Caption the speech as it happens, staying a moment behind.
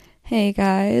Hey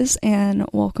guys, and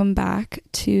welcome back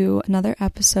to another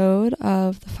episode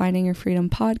of the Finding Your Freedom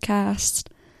podcast.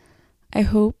 I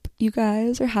hope you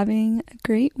guys are having a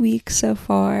great week so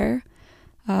far.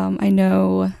 I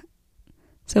know,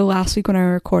 so last week when I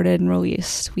recorded and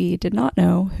released, we did not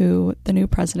know who the new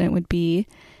president would be,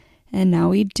 and now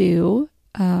we do.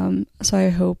 So I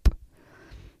hope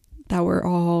that we're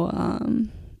all,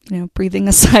 breathing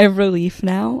a sigh of relief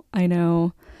now. I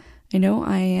know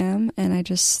I am, and I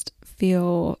just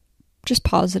feel just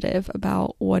positive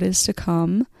about what is to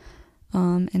come.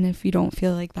 And if you don't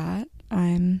feel like that,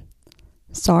 I'm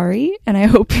sorry, and I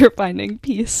hope you're finding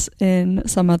peace in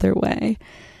some other way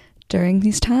during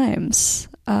these times.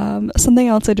 Something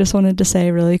else I just wanted to say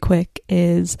really quick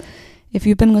is if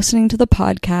you've been listening to the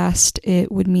podcast,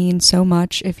 it would mean so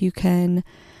much if you can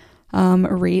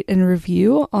rate and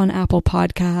review on Apple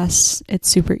Podcasts. It's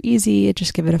super easy.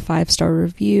 Just give it a 5-star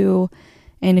review.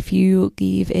 And if you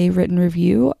leave a written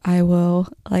review, I will,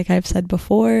 like I've said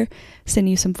before, send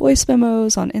you some voice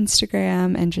memos on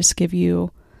Instagram and just give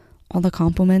you all the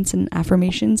compliments and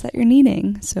affirmations that you're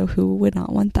needing. So who would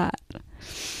not want that?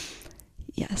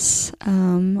 Yes.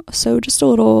 So just a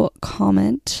little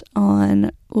comment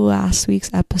on last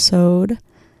week's episode.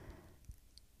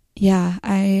 Yeah,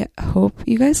 I hope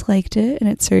you guys liked it and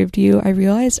it served you. I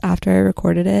realized after I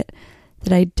recorded it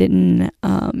that I didn't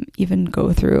even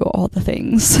go through all the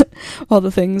things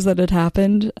that had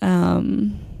happened,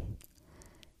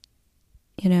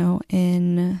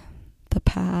 in the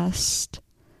past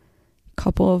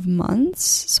couple of months.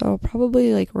 So I'll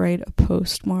probably write a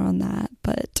post more on that,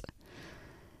 but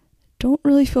don't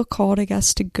really feel called, I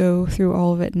guess, to go through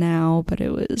all of it now. But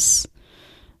it was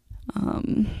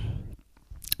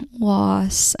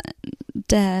loss and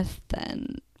death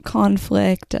and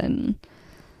conflict and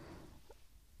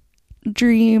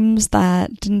dreams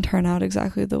that didn't turn out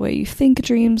exactly the way you think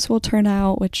dreams will turn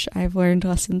out, which I've learned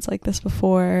lessons like this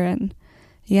before. And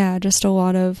yeah, just a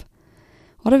lot of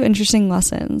interesting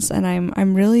lessons. And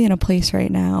I'm really in a place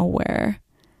right now where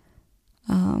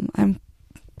I'm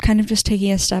kind of just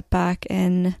taking a step back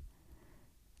and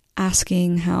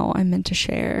asking how I'm meant to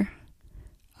share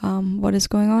what is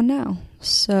going on now.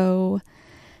 So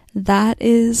that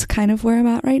is kind of where I'm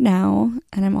at right now.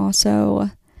 And I'm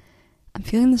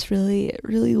feeling this really,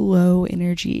 really low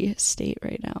energy state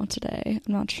right now today.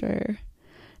 I'm not sure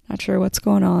what's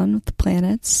going on with the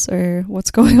planets or what's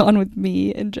going on with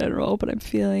me in general, but I'm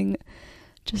feeling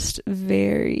just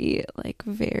very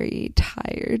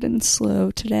tired and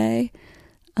slow today.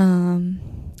 But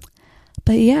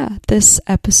yeah, this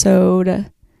episode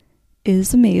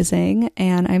is amazing,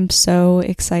 and I'm so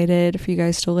excited for you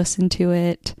guys to listen to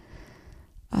it.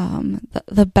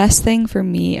 The best thing for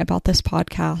me about this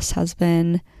podcast has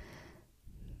been,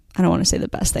 I don't want to say the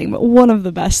best thing, but one of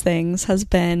the best things has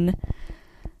been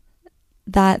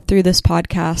that through this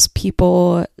podcast,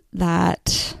 people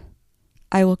that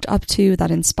I looked up to,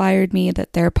 that inspired me,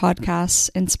 that their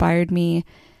podcasts inspired me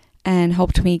and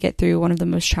helped me get through one of the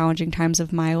most challenging times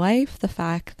of my life. The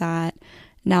fact that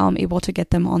now I'm able to get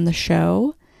them on the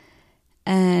show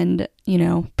and,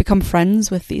 become friends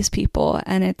with these people.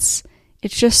 And it's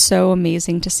just so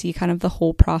amazing to see kind of the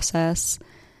whole process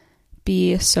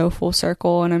be so full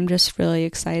circle. And I'm just really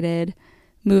excited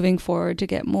moving forward to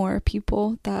get more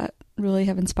people that really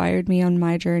have inspired me on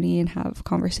my journey and have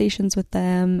conversations with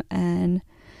them. And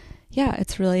yeah,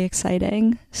 it's really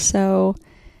exciting. So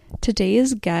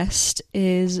today's guest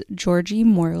is Georgie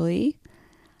Morley.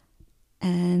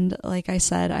 And like I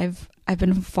said, I've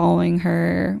been following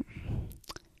her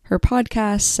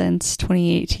podcast since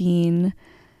 2018,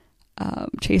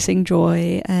 Chasing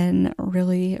Joy, and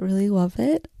really, really love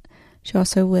it. She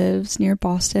also lives near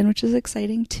Boston, which is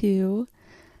exciting too.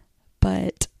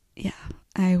 But yeah,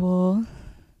 I will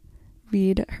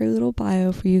read her little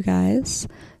bio for you guys.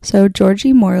 So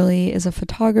Georgie Morley is a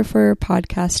photographer,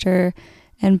 podcaster,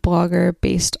 and blogger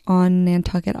based on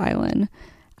Nantucket Island.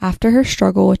 After her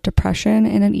struggle with depression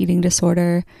and an eating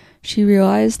disorder, she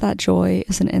realized that joy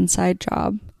is an inside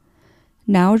job.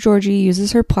 Now Georgie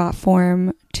uses her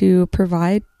platform to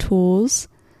provide tools,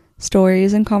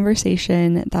 stories, and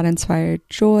conversation that inspire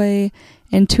joy,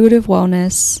 intuitive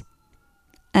wellness,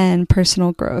 and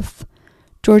personal growth.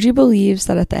 Georgie believes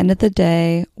that at the end of the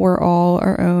day, we're all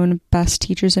our own best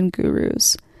teachers and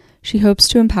gurus. She hopes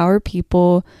to empower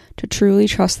people to truly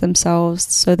trust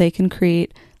themselves so they can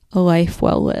create a life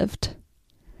well lived.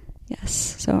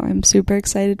 Yes, so I'm super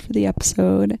excited for the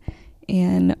episode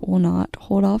and will not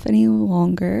hold off any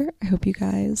longer. I hope you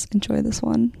guys enjoy this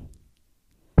one.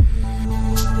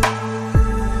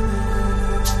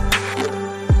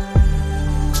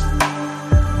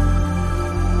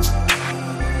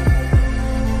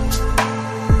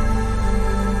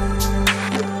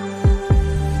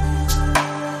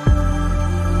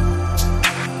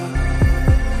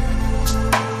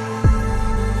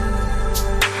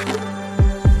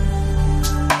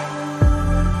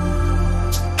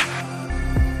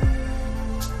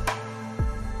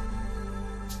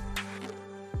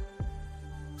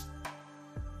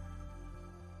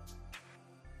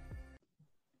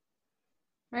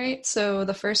 right, so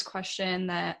the first question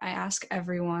that I ask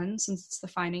everyone, since it's the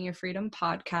Finding Your Freedom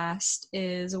podcast,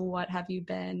 is what have you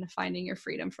been finding your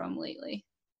freedom from lately?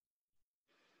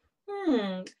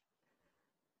 Hmm,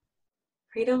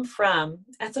 freedom from.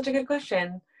 That's such a good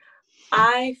question.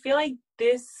 I feel like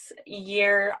this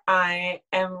year I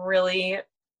am really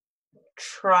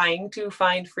trying to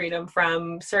find freedom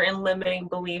from certain limiting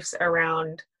beliefs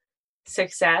around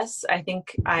success. I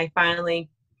think I finally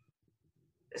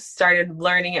started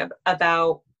learning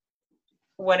about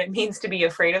what it means to be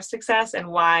afraid of success and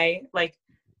why, like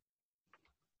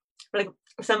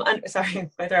sorry,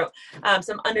 my throat.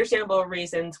 Some understandable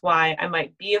reasons why I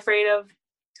might be afraid of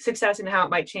success and how it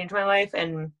might change my life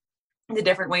and the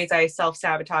different ways I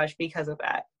self-sabotage because of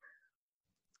that.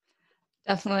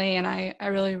 Definitely, and I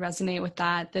really resonate with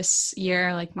that. This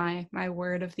year, like my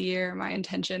word of the year, my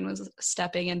intention was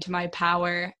stepping into my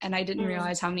power, and I didn't Mm.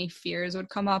 realize how many fears would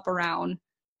come up around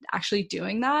actually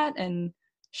doing that and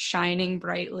shining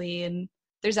brightly. And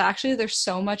there's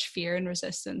so much fear and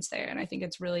resistance there, and I think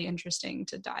it's really interesting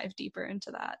to dive deeper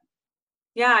into that.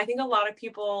 Yeah, I think a lot of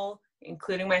people,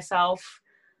 including myself,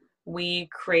 we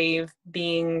crave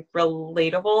being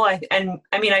relatable.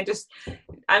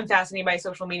 I'm fascinated by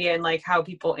social media and like how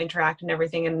people interact and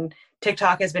everything. And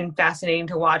TikTok has been fascinating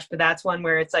to watch, but that's one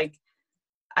where it's like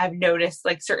I've noticed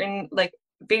like certain like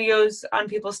videos on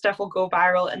people's stuff will go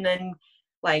viral, and then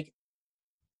like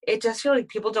it just feel like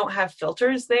people don't have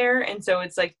filters there, and so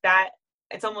it's like that.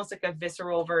 It's almost like a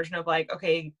visceral version of like,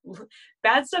 okay,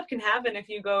 bad stuff can happen if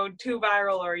you go too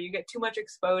viral or you get too much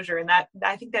exposure, and that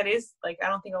I think that is like I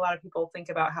don't think a lot of people think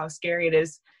about how scary it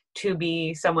is to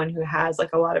be someone who has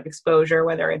like a lot of exposure,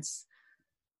 whether it's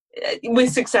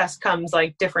with success comes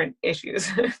like different issues.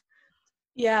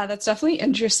 Yeah, that's definitely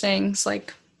interesting. It's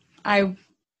like I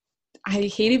I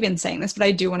hate even saying this, but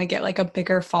I do want to get like a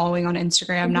bigger following on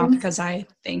Instagram, not Mm-hmm. because I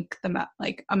think the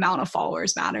like amount of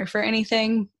followers matter for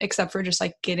anything, except for just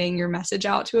like getting your message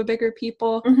out to a bigger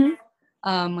people,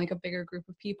 Mm-hmm. like a bigger group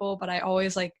of people. But I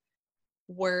always like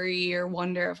worry or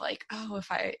wonder of like, oh,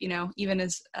 if I, even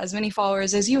as many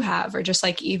followers as you have, or just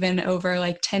like even over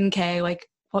like 10K, like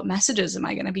what messages am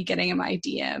I going to be getting in my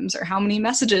DMs, or how many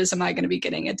messages am I going to be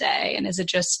getting a day? And is it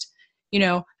just,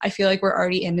 I feel like we're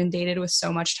already inundated with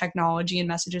so much technology and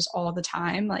messages all the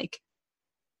time. Like,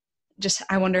 just,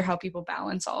 I wonder how people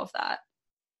balance all of that.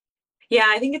 Yeah,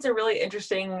 I think it's a really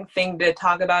interesting thing to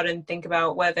talk about and think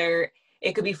about whether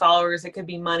it could be followers, it could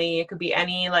be money, it could be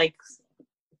any like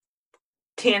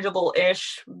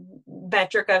tangible-ish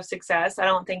metric of success. I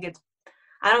don't think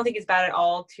it's bad at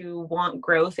all to want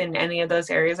growth in any of those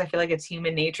areas. I feel like it's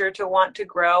human nature to want to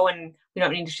grow, and we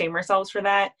don't need to shame ourselves for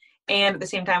that. And at the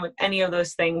same time, with any of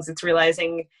those things, it's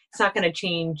realizing it's not going to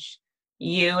change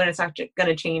you, and it's not going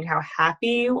to change how happy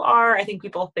you are. I think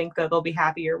people think that they'll be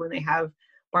happier when they have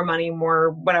more money, more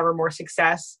whatever, more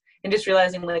success, and just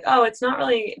realizing like, oh, it's not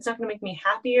going to make me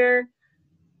happier.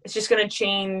 It's just going to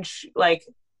change like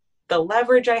the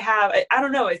leverage I have. I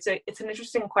don't know. It's an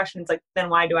interesting question. It's like, then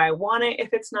why do I want it if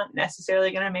it's not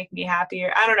necessarily going to make me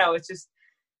happier? I don't know. It's just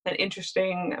an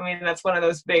interesting. I mean, that's one of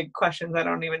those big questions. I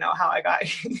don't even know how I got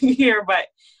here, but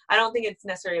I don't think it's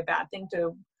necessarily a bad thing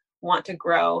to want to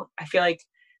grow. I feel like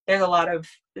there's a lot of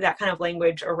that kind of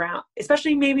language around,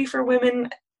 especially maybe for women.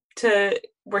 To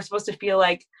We're supposed to feel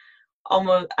like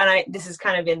almost, and I this is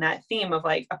kind of in that theme of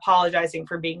like apologizing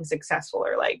for being successful,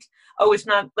 or like, oh, it's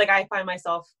not like I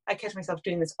catch myself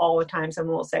doing this all the time.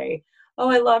 Someone will say, oh,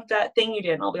 I loved that thing you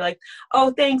did, and I'll be like,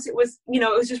 oh, thanks, it was,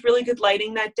 it was just really good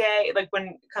lighting that day. Like when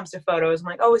it comes to photos, I'm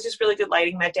like, oh, it was just really good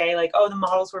lighting that day, like, oh, the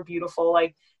models were beautiful,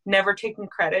 like never taking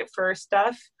credit for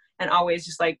stuff, and always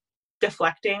just like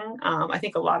deflecting. I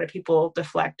think a lot of people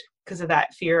deflect because of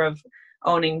that fear of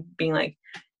owning, being like,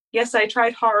 yes, I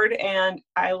tried hard and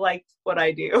I liked what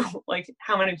I do. Like,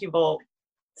 how many people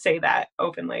say that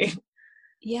openly?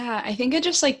 Yeah, I think it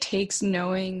just like takes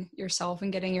knowing yourself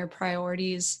and getting your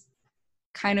priorities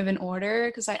kind of in order.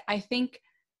 Because I think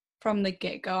from the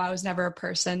get-go, I was never a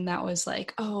person that was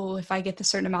like, oh, if I get the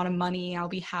certain amount of money, I'll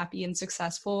be happy and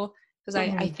successful. Because I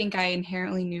Mm-hmm. think I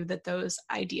inherently knew that those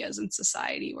ideas in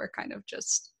society were kind of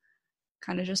just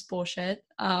bullshit.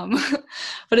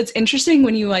 But it's interesting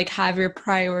when you like have your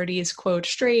priorities quote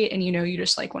straight, and you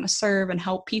just like want to serve and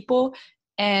help people,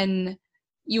 and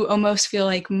you almost feel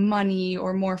like money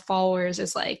or more followers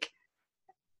is like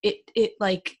it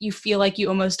like you feel like you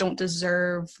almost don't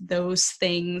deserve those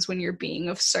things when you're being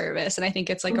of service. And I think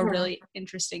it's like a Mm-hmm. really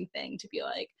interesting thing to be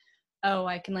like, oh,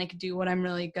 I can like do what I'm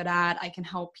really good at, I can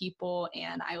help people,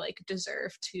 and I like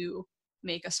deserve to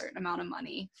make a certain amount of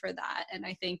money for that. And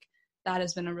I think that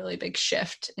has been a really big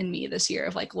shift in me this year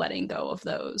of like letting go of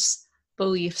those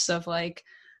beliefs of like,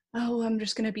 oh, I'm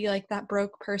just going to be like that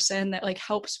broke person that like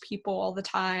helps people all the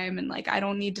time. And like, I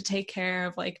don't need to take care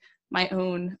of like my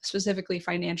own specifically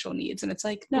financial needs. And it's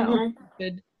like, no, you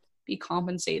could be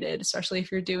compensated, especially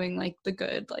if you're doing like the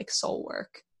good, like soul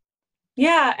work.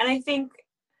 Yeah. And I think,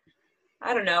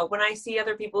 I don't know, when I see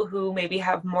other people who maybe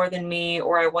have more than me,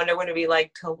 or I wonder what it'd be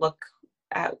like to look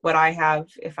at what I have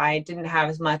if I didn't have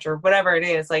as much or whatever it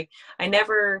is, like I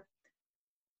never,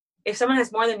 if someone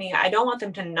has more than me, I don't want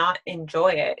them to not enjoy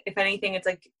it. If anything, it's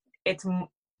like, it's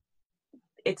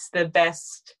the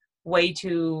best way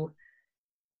to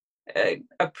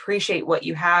appreciate what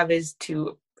you have is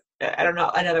to, I don't know,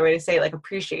 another way to say it, like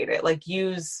appreciate it, like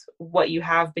use what you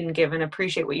have been given,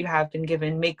 appreciate what you have been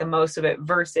given, make the most of it,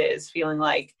 versus feeling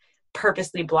like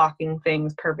purposely blocking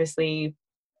things, purposely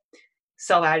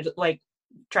like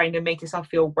trying to make yourself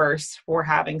feel worse for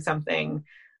having something,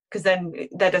 because then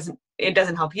it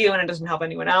doesn't help you and it doesn't help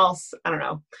anyone else. I don't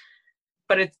know,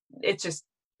 but it's just,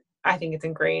 I think it's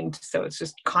ingrained. So it's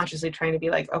just consciously trying to be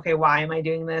like, okay, why am I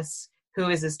doing this? Who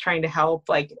is this trying to help?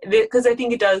 Like, because I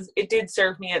think it did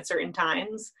serve me at certain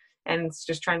times, and it's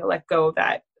just trying to let go of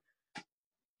that.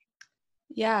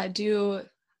 Yeah,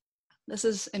 this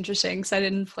is interesting because I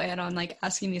didn't plan on like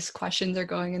asking these questions or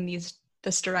going in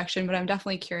this direction, but I'm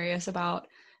definitely curious about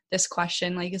this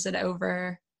question. Like, is it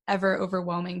ever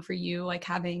overwhelming for you, like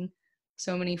having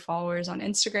so many followers on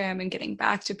Instagram and getting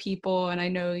back to people? And I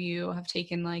know you have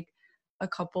taken like a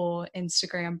couple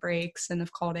Instagram breaks and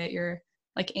have called it your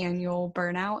like annual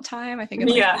burnout time, I think in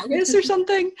like August or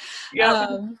something.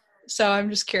 So I'm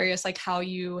just curious like how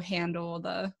you handle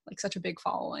the like such a big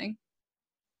following.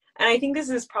 And I think this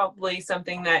is probably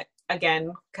something that,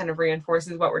 again, kind of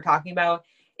reinforces what we're talking about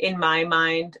in my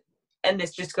mind. And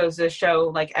this just goes to show,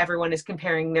 like, everyone is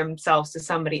comparing themselves to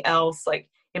somebody else. Like,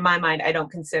 in my mind, I don't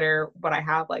consider what I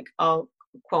have like a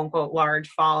quote unquote large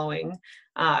following.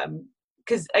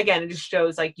 Because again, it just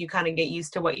shows like you kind of get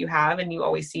used to what you have and you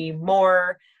always see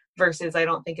more, versus I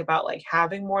don't think about like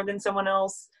having more than someone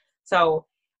else. So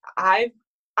I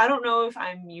don't know if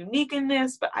I'm unique in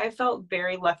this, but I felt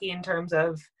very lucky in terms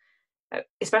of,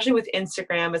 especially with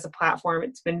Instagram as a platform,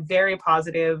 it's been very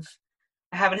positive.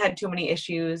 I haven't had too many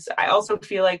issues. I also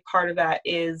feel like part of that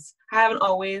is I haven't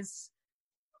always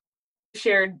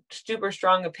shared super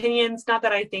strong opinions. Not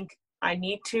that I think I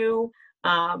need to,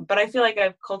 but I feel like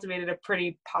I've cultivated a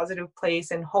pretty positive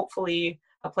place, and hopefully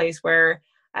a place where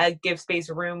I give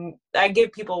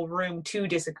people room to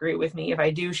disagree with me if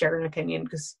I do share an opinion,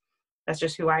 because that's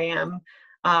just who I am.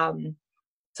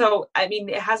 So, I mean,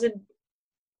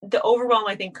 the overwhelm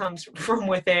I think comes from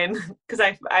within, because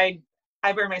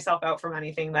I burn myself out from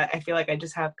anything that I feel like I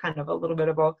just have kind of a little bit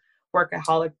of a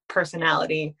workaholic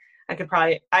personality. I could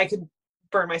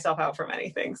burn myself out from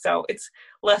anything. So it's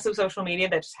less of social media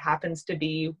that just happens to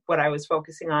be what I was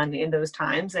focusing on in those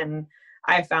times. And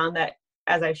I found that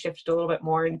as I've shifted a little bit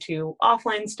more into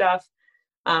offline stuff,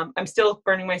 I'm still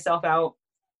burning myself out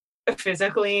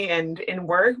physically and in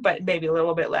work, but maybe a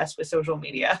little bit less with social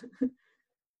media.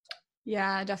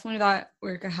 Yeah, definitely that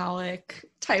workaholic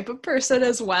type of person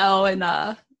as well. And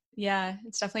yeah,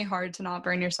 it's definitely hard to not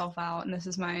burn yourself out. And this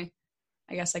is my,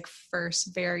 I guess, like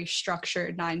first very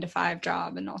structured 9-to-5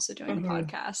 job, and also doing a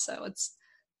podcast. So it's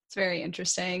very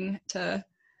interesting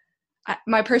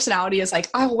my personality is like,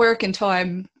 I'll work until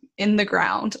I'm in the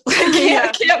ground.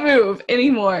 I can't move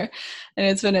anymore. And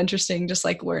it's been interesting just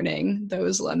like learning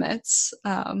those limits.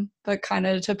 But kind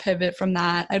of to pivot from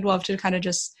that, I'd love to kind of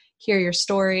just hear your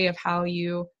story of how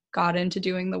you got into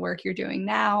doing the work you're doing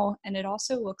now. And it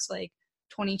also looks like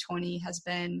 2020 has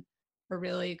been a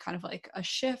really kind of like a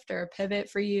shift or a pivot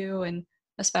for you, and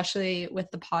especially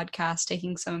with the podcast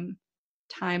taking some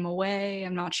time away.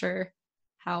 I'm not sure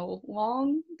how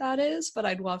long that is, but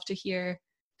I'd love to hear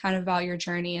kind of about your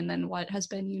journey and then what has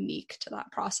been unique to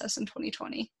that process in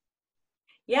 2020.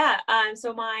 Yeah.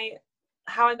 So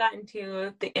how I got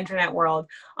into the internet world,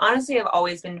 honestly, I've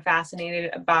always been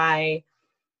fascinated by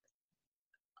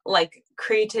like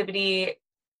creativity,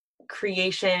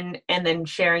 creation, and then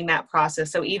sharing that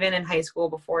process. So even in high school,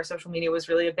 before social media was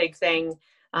really a big thing,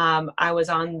 I was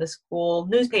on the school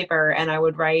newspaper and I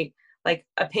would write like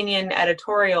opinion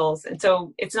editorials. And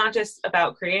so it's not just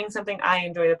about creating something. I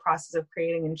enjoy the process of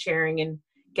creating and sharing and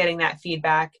getting that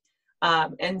feedback.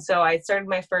 And so I started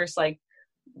my first like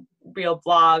real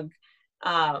blog,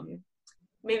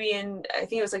 maybe I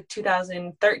think it was like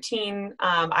 2013.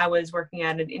 I was working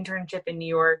at an internship in New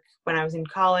York when I was in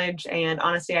college. And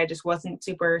honestly, I just wasn't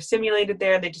super stimulated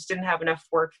there. They just didn't have enough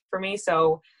work for me.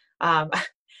 So I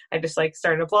just like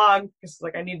started a blog, just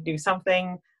like I need to do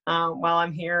something. while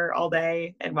I'm here all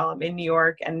day and while I'm in New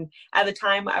York. And at the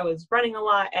time I was running a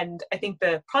lot. And I think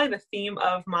probably the theme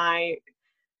of my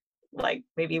like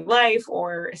maybe life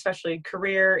or especially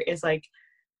career is like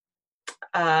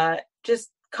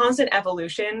just constant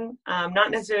evolution.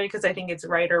 Not necessarily because I think it's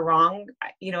right or wrong.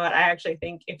 You know what? I actually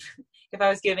think if I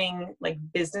was giving like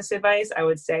business advice, I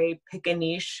would say pick a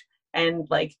niche and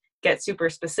like get super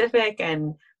specific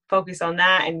and focus on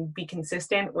that and be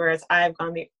consistent. Whereas I've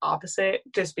gone the opposite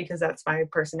just because that's my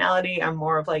personality. I'm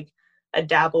more of like a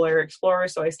dabbler explorer.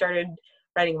 So I started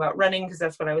writing about running because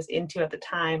that's what I was into at the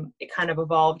time. It kind of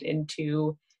evolved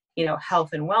into, you know,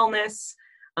 health and wellness.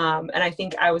 And I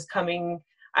think I was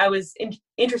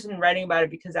interested in writing about it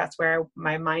because that's where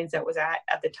my mindset was at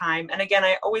the time. And again,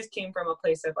 I always came from a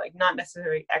place of like, not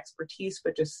necessarily expertise,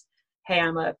 but just, hey,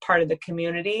 I'm a part of the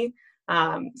community.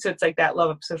 So it's like that love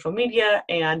of social media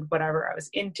and whatever I was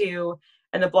into.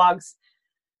 And the blogs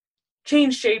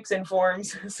changed shapes and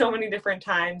forms so many different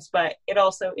times, but it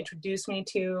also introduced me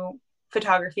to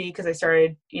photography because I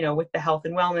started, you know, with the health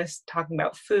and wellness, talking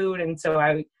about food. And so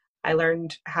I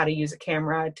learned how to use a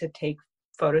camera to take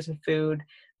photos of food.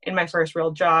 In my first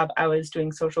real job, I was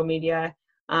doing social media.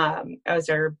 I was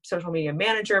their social media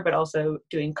manager, but also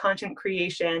doing content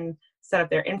creation, set up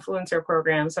their influencer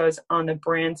program. So I was on the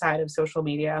brand side of social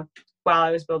media while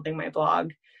I was building my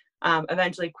blog.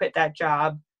 Eventually quit that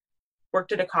job,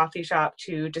 worked at a coffee shop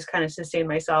to just kind of sustain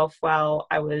myself while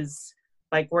I was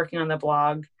like working on the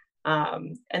blog.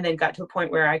 And then got to a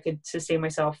point where I could sustain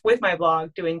myself with my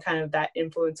blog, doing kind of that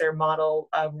influencer model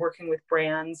of working with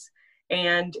brands.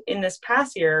 And in this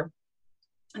past year,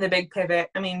 the big pivot,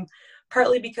 I mean,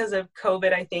 partly because of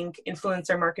COVID, I think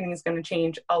influencer marketing is going to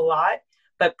change a lot.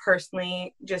 But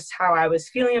personally, just how I was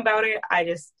feeling about it, I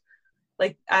just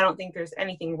like, I don't think there's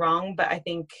anything wrong, but I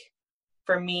think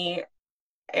for me,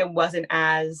 it wasn't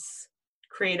as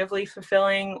creatively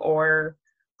fulfilling or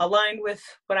aligned with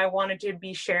what I wanted to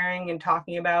be sharing and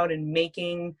talking about and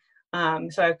making. So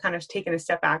I've kind of taken a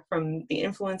step back from the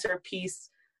influencer piece,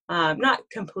 not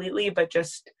completely, but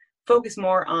just focus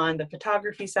more on the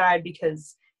photography side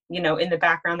because, you know, in the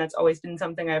background, that's always been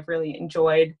something I've really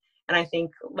enjoyed. And I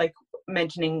think like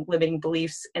mentioning limiting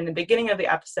beliefs in the beginning of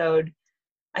the episode,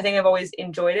 I think I've always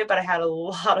enjoyed it, but I had a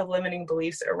lot of limiting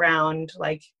beliefs around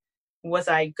like, was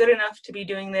I good enough to be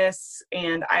doing this?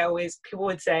 And people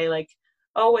would say like,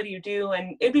 oh, what do you do?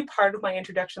 And it'd be part of my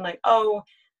introduction, like, oh,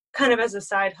 kind of as a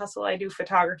side hustle, I do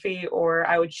photography, or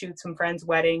I would shoot some friends'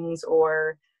 weddings,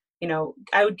 or, you know,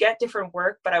 I would get different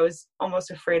work, but I was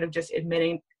almost afraid of just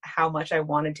admitting how much I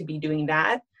wanted to be doing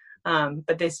that.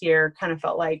 But this year kind of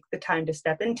felt like the time to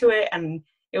step into it. And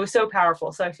it was so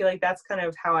powerful. So I feel like that's kind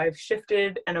of how I've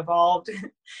shifted and evolved.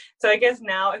 So I guess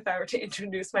now if I were to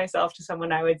introduce myself to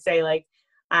someone, I would say like,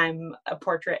 I'm a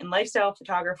portrait and lifestyle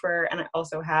photographer. And I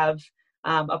also have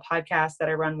a podcast that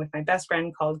I run with my best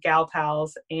friend called Gal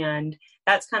Pals. And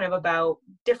that's kind of about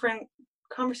different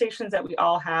conversations that we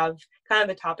all have, kind of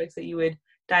the topics that you would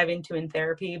dive into in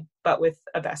therapy, but with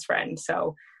a best friend.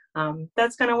 So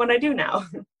that's kind of what I do now.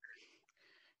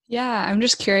 Yeah, I'm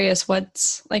just curious,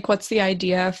 what's the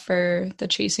idea for the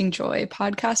Chasing Joy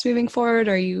podcast moving forward?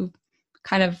 Are you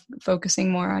kind of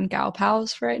focusing more on Gal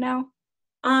Pals for right now?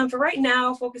 For right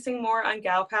now, focusing more on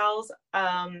Gal Pals.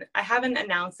 I haven't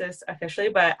announced this officially,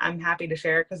 but I'm happy to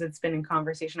share it because it's been in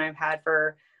conversation I've had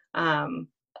for,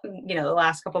 the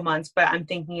last couple months. But I'm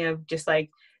thinking of just like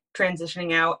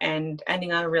transitioning out and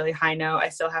ending on a really high note. I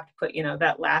still have to put,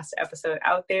 that last episode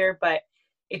out there, but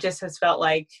it just has felt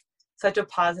like such a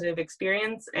positive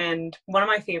experience. And one of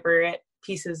my favorite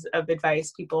pieces of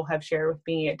advice people have shared with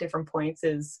me at different points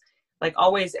is like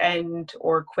always end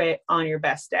or quit on your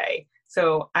best day.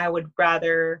 So I would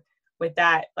rather with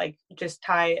that, like just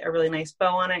tie a really nice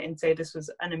bow on it and say this was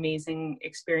an amazing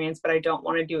experience, but I don't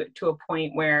want to do it to a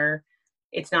point where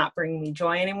it's not bringing me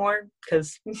joy anymore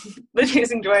because the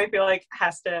Chasing Joy, I feel like,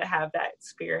 has to have that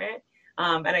spirit.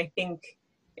 And I think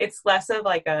it's less of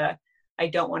like I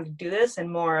don't want to do this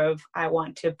and more of I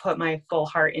want to put my full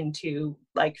heart into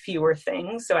like fewer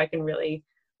things so I can really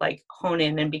like hone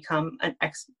in and become an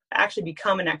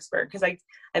expert. Because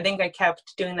I think I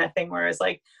kept doing that thing where I was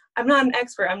like, I'm not an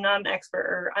expert,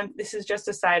 or this is just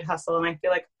a side hustle. And I feel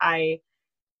like I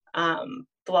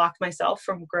blocked myself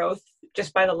from growth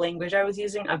just by the language I was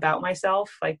using about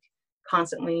myself, like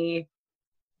constantly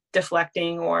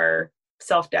deflecting or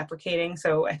self-deprecating.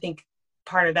 So I think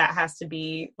part of that has to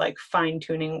be like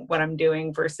fine-tuning what I'm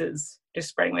doing versus just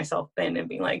spreading myself thin and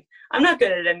being like, I'm not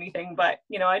good at anything, but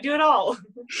I do it all.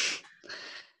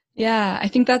 Yeah, I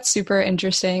think that's super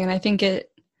interesting. And I think it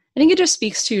just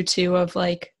speaks to too of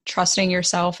like trusting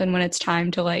yourself and when it's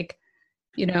time to like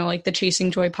you know, like the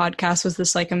Chasing Joy podcast was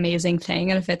this like amazing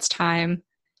thing. And if it's time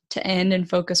to end and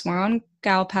focus more on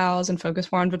gal pals and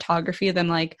focus more on photography, then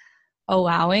like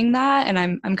allowing that.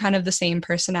 And I'm kind of the same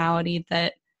personality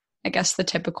that I guess the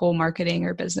typical marketing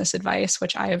or business advice,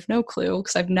 which I have no clue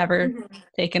because I've never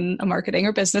taken a marketing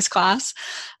or business class,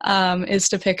 is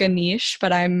to pick a niche.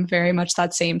 But I'm very much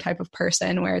that same type of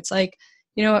person where it's like,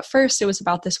 you know, at first it was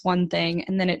about this one thing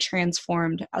and then it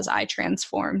transformed as I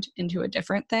transformed into a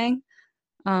different thing.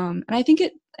 And I think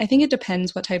it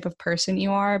depends what type of person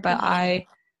you are, but I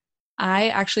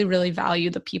actually really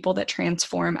value the people that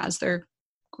transform as their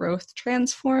growth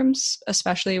transforms,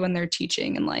 especially when they're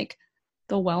teaching in like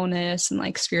the wellness and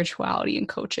like spirituality and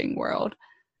coaching world.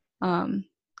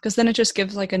 Because then it just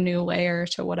gives like a new layer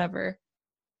to whatever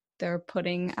they're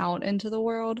putting out into the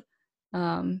world.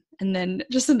 And then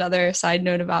just another side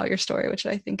note about your story, which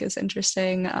I think is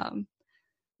interesting. I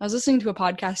was listening to a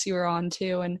podcast you were on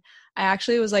too, and I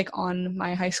actually was like on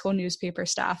my high school newspaper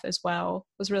staff as well,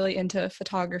 was really into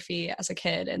photography as a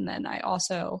kid. And then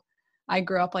I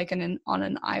grew up like on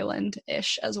an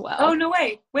island-ish as well. Oh, no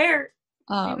way. Where?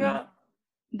 You grew up?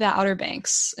 The Outer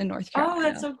Banks in North Carolina. Oh,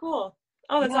 that's so cool.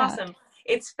 Oh, that's awesome.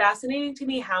 It's fascinating to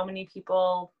me how many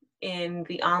people in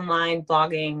the online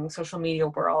blogging, social media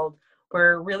world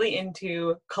were really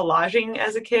into collaging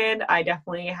as a kid. I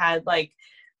definitely had like,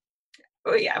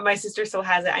 oh yeah, my sister still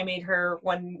has it. I made her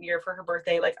one year for her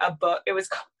birthday, like a book. It's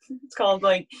called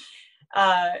like,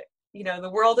 you know, The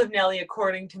World of Nellie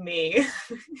According to Me.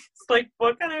 It's like,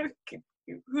 what kind of,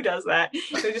 who does that?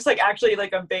 It was just like actually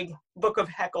like a big book of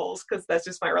heckles, because that's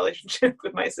just my relationship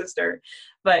with my sister.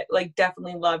 But like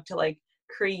definitely love to like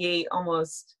create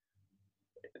almost,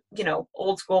 you know,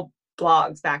 old school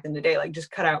blogs back in the day, like just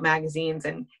cut out magazines,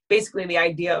 and basically the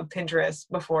idea of Pinterest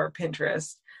before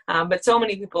Pinterest. But so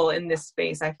many people in this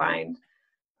space, I find,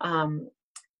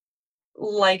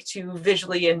 like to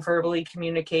visually and verbally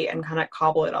communicate and kind of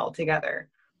cobble it all together.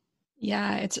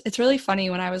 Yeah, it's really funny.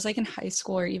 When I was like in high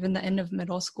school or even the end of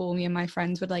middle school, me and my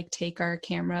friends would like take our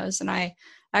cameras, and I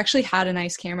actually had a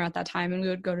nice camera at that time, and we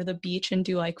would go to the beach and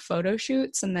do like photo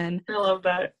shoots, and then I love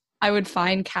that. I would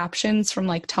find captions from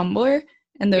like Tumblr,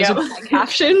 and those would be my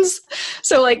captions.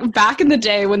 So like back in the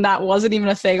day when that wasn't even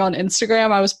a thing on Instagram,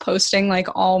 I was posting like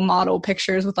all model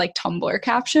pictures with like Tumblr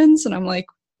captions, and I'm like,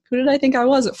 who did I think I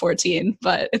was at 14?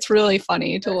 But it's really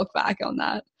funny to look back on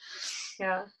that.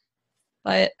 Yeah.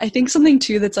 But I think something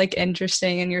too that's like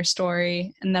interesting in your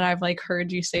story, and that I've like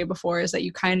heard you say before, is that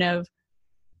you kind of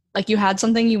like you had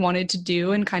something you wanted to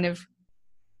do and kind of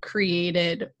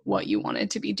created what you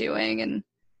wanted to be doing. And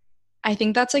I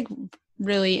think that's like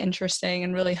really interesting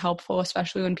and really helpful,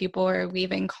 especially when people are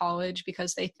leaving college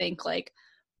because they think like,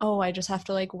 oh, I just have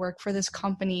to like work for this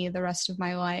company the rest of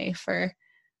my life, or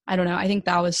I don't know. I think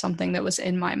that was something that was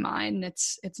in my mind.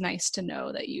 It's nice to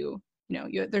know that you know,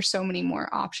 there's so many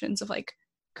more options of like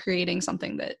creating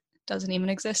something that doesn't even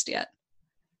exist yet.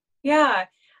 Yeah.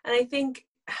 And I think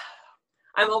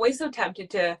I'm always so tempted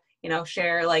to, you know,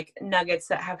 share like nuggets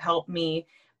that have helped me.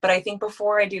 But I think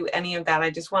before I do any of that, I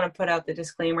just want to put out the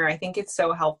disclaimer. I think it's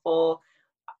so helpful.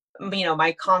 You know,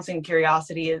 my constant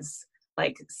curiosity is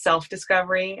like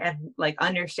self-discovery and like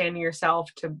understanding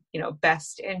yourself to, you know,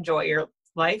 best enjoy your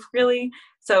life, really.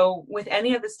 So with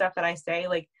any of the stuff that I say,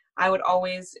 like, I would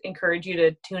always encourage you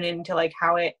to tune into like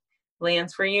how it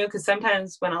lands for you. Because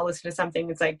sometimes when I'll listen to something,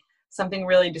 it's like something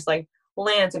really just like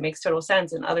lands, it makes total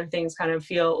sense, and other things kind of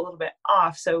feel a little bit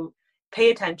off. So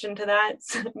pay attention to that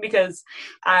because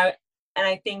I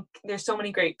think there's so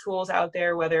many great tools out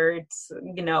there, whether it's,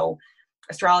 you know,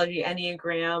 astrology,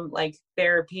 Enneagram, like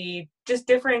therapy, just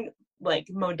different like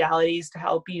modalities to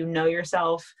help you know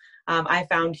yourself. I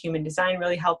found human design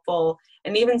really helpful.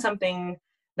 And even something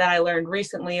that I learned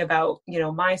recently about, you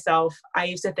know, myself, I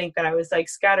used to think that I was like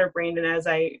scatterbrained. And as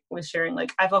I was sharing,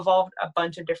 like I've evolved a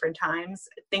bunch of different times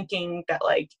thinking that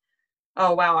like,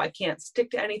 oh, wow, I can't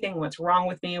stick to anything. What's wrong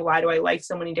with me? Why do I like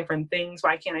so many different things?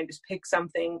 Why can't I just pick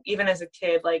something? Even as a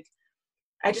kid, like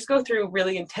I just go through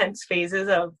really intense phases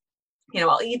of, you know,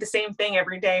 I'll eat the same thing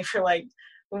every day for like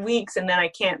weeks, and then I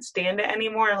can't stand it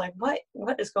anymore. Like,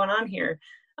 what is going on here?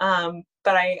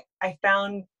 But I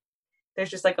found there's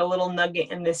just like a little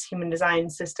nugget in this human design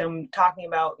system talking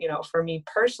about, you know, for me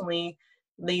personally,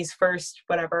 these first,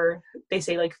 whatever they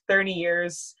say, like 30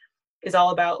 years is all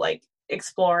about like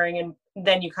exploring, and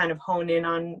then you kind of hone in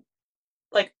on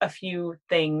like a few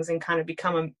things and kind of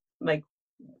become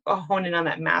a hone in on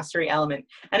that mastery element.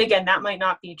 And again, that might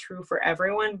not be true for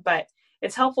everyone, but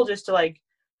it's helpful just to like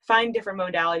find different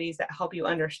modalities that help you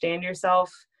understand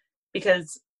yourself,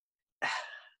 because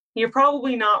you're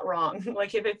probably not wrong.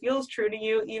 Like if it feels true to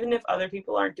you, even if other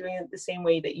people aren't doing it the same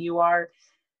way that you are,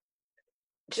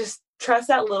 just trust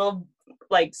that little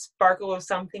like sparkle of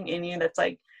something in you that's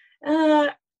like,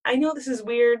 I know this is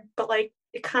weird, but like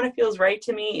it kind of feels right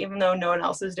to me, even though no one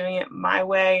else is doing it my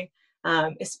way.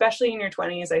 Especially in your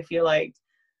 20s, I feel like,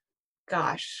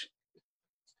 gosh,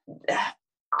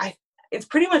 I it's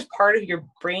pretty much part of your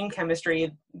brain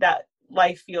chemistry that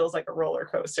life feels like a roller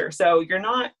coaster. So you're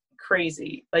not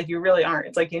crazy, like you really aren't.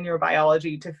 It's like in your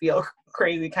biology to feel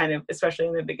crazy, kind of, especially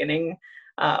in the beginning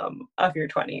of your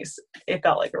 20s. It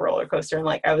felt like a roller coaster, and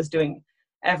like I was doing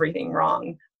everything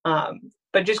wrong.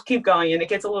 But just keep going, and it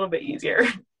gets a little bit easier.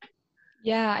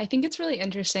 Yeah, I think it's really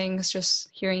interesting. It's just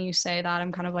hearing you say that,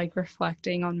 I'm kind of like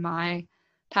reflecting on my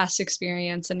past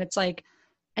experience. And it's like,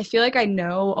 I feel like I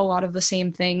know a lot of the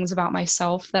same things about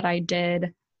myself that I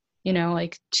did,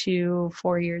 like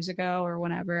 4 years ago or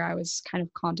whenever I was kind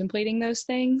of contemplating those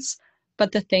things.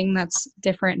 But the thing that's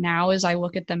different now is I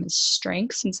look at them as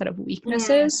strengths instead of Mm.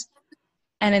 weaknesses.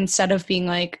 And instead of being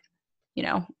like, you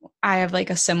know, I have like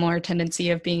a similar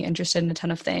tendency of being interested in a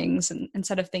ton of things. And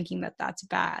instead of thinking that that's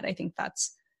bad, I think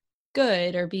that's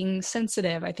good. Or being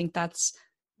sensitive, I think that's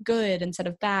good instead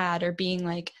of bad. Or being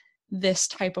like, this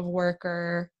type of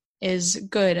worker is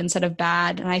good instead of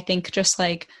bad. And I think just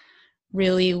like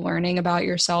really learning about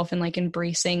yourself and like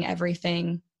embracing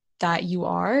everything that you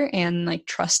are and like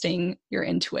trusting your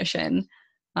intuition.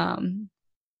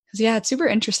 Because yeah, it's super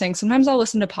interesting. Sometimes I'll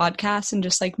listen to podcasts and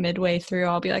just like midway through,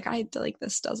 I'll be like, I like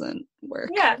this doesn't work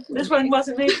Yeah, for this one me.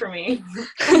 wasn't made for me.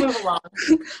 I'll move along.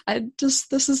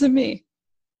 This isn't me.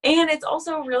 And it's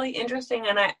also really interesting,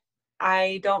 and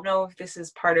I don't know if this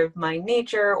is part of my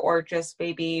nature or just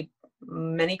maybe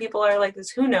many people are like this,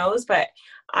 who knows, but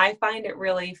I find it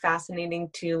really fascinating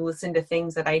to listen to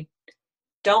things that I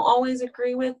don't always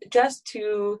agree with, just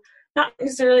to not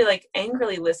necessarily like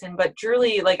angrily listen, but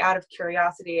truly like out of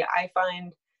curiosity. I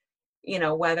find,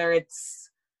 whether it's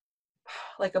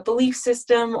like a belief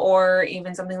system or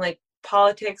even something like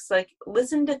politics, like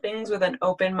listen to things with an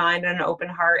open mind and an open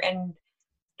heart, and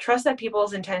trust that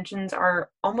people's intentions are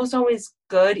almost always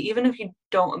good, even if you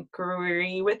don't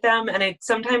agree with them. And it's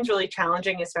sometimes really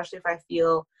challenging, especially if I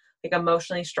feel like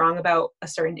emotionally strong about a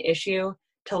certain issue,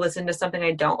 to listen to something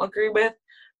I don't agree with.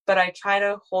 But I try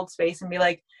to hold space and be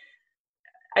like,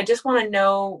 I just want to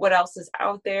know what else is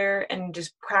out there, and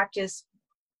just practice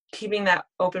keeping that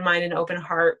open mind and open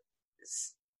heart,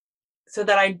 so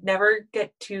that I never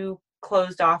get too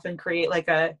closed off and create like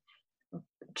a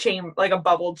chamber, like a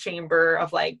bubble chamber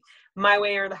of like my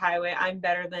way or the highway. I'm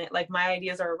better than, like, my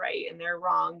ideas are right and they're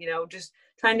wrong. Just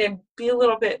trying to be a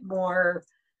little bit more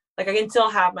like, I can still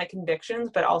have my convictions,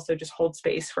 but also just hold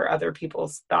space for other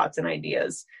people's thoughts and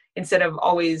ideas, instead of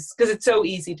always, because it's so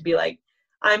easy to be like,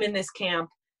 I'm in this camp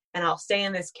and I'll stay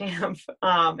in this camp,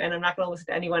 and I'm not going to listen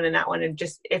to anyone in that one. And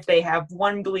just if they have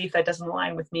one belief that doesn't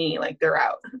align with me, like, they're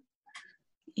out.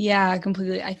 Yeah,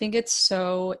 completely. I think it's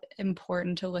so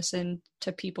important to listen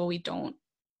to people we don't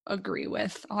agree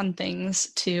with on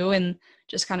things too, and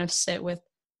just kind of sit with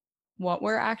what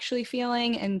we're actually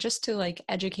feeling and just to like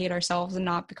educate ourselves and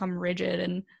not become rigid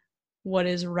in what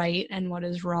is right and what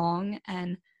is wrong.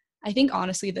 And I think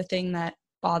honestly, the thing that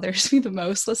bothers me the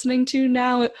most listening to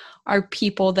now are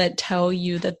people that tell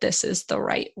you that this is the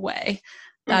right way.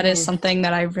 That is Mm-hmm. something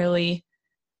that I really,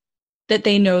 that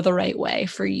they know the right way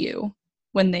for you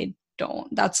when they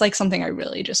don't. That's like something I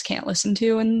really just can't listen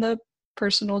to in the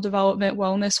personal development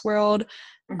wellness world,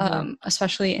 Mm-hmm.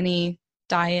 especially any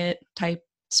diet type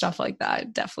stuff like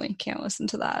that. Definitely can't listen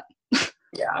to that.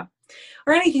 Yeah.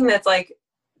 Or anything that's like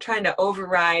trying to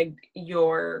override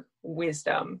your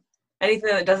wisdom. Anything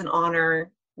that doesn't honor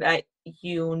that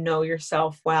you know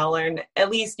yourself well, and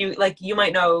at least you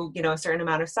might know, a certain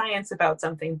amount of science about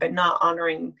something, but not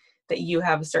honoring that you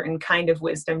have a certain kind of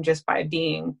wisdom just by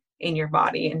being in your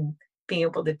body and being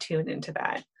able to tune into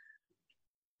that.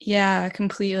 Yeah,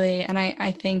 completely. And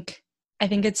I think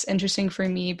it's interesting for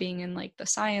me being in like the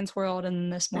science world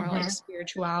and this more like Mm-hmm.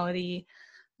 spirituality,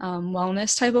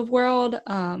 wellness type of world.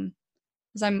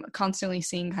 Because I'm constantly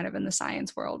seeing kind of in the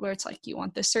science world where it's like you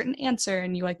want this certain answer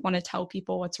and you like want to tell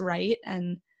people what's right.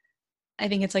 And I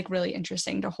think it's like really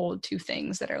interesting to hold two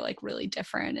things that are like really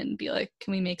different and be like,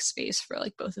 can we make space for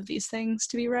like both of these things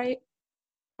to be right?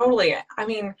 Totally. I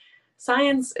mean,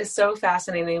 science is so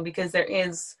fascinating because there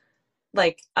is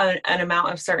like an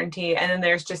amount of certainty, and then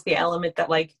there's just the element that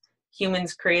like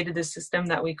humans created the system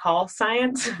that we call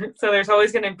science. So there's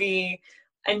always going to be,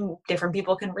 and different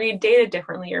people can read data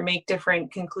differently or make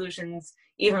different conclusions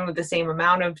even with the same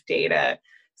amount of data.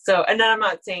 So, and then I'm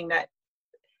not saying that,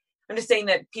 I'm just saying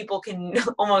that people can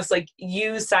almost like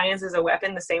use science as a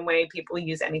weapon the same way people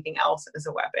use anything else as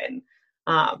a weapon.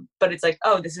 But it's like,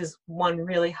 oh, this is one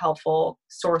really helpful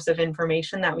source of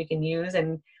information that we can use,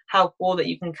 and how cool that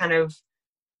you can kind of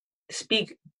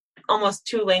speak almost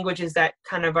two languages that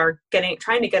kind of are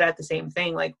trying to get at the same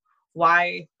thing. Like,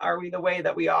 why are we the way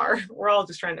that we are? We're all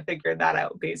just trying to figure that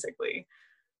out, basically.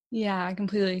 Yeah,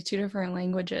 completely two different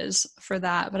languages for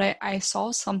that. But I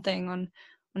saw something on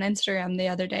Instagram the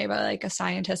other day by like a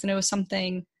scientist, and it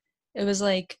was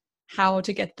like how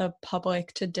to get the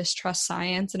public to distrust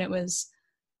science. And it was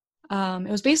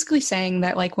basically saying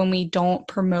that like when we don't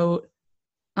promote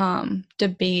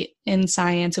debate in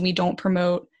science, and we don't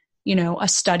promote, you know, a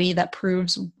study that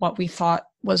proves what we thought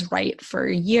was right for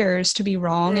years to be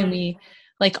wrong, and we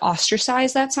like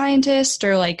ostracize that scientist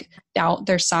or like doubt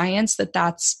their science,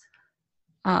 that's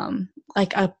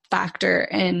like a factor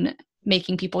in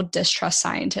making people distrust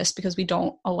scientists, because we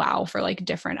don't allow for like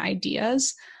different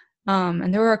ideas.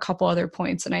 And there were a couple other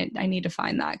points, and I need to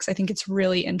find that because I think it's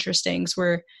really interesting. So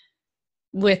we're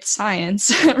with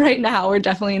science right now, we're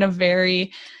definitely in a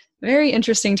very, very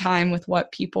interesting time with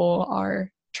what people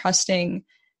are trusting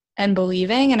and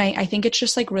believing. And I think it's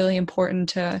just like really important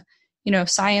to, you know,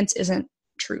 science isn't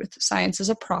truth. Science is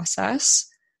a process.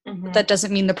 But that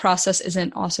doesn't mean the process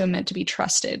isn't also meant to be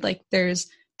trusted. Like there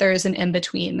is an in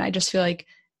between. I just feel like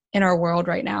in our world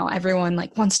right now, everyone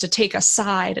like wants to take a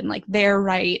side and like they're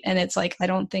right. And it's like, I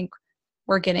don't think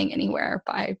we're getting anywhere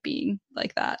by being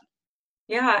like that.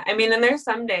 Yeah. I mean, and there's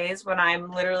some days when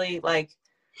I'm literally like,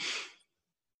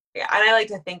 and I like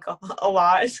to think a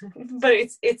lot, but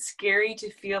it's scary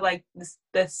to feel like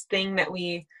this thing that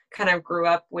we kind of grew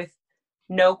up with,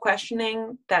 no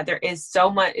questioning, that there is so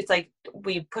much. It's like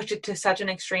we push it to such an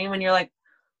extreme, and you're like,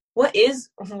 what is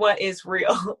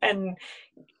real? And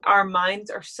our minds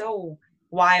are so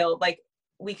wild. Like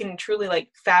we can truly like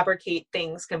fabricate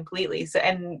things completely. So,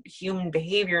 and human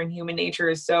behavior and human nature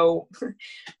is so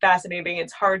fascinating.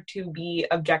 It's hard to be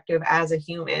objective as a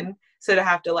human. So to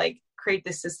have to like create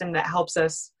this system that helps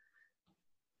us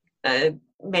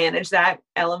manage that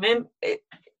element,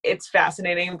 it's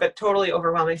fascinating, but totally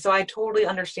overwhelming. So I totally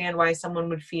understand why someone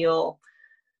would feel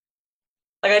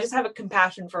like, I just have a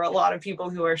compassion for a lot of people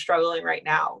who are struggling right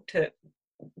now to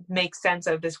make sense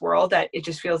of this world, that it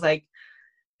just feels like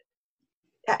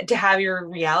to have your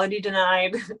reality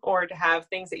denied, or to have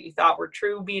things that you thought were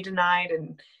true be denied,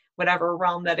 and whatever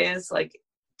realm that is, like,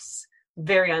 it's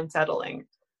very unsettling.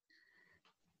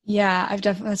 Yeah,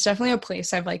 that's definitely a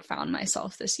place I've like found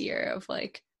myself this year of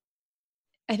like,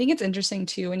 I think it's interesting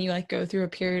too when you like go through a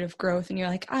period of growth and you're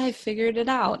like, I figured it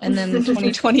out. And then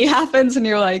 2020 happens and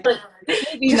you're like,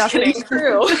 maybe nothing's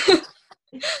true.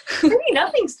 Maybe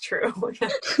nothing's true.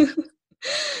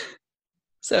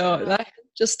 So that,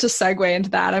 just to segue into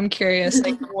that, I'm curious,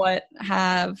 like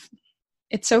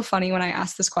it's so funny when I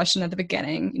asked this question at the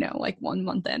beginning, you know, like 1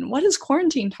 month in, what has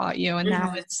quarantine taught you? And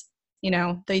now it's, you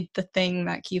know, the thing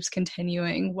that keeps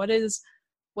continuing. What is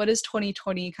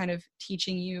 2020 kind of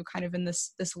teaching you kind of in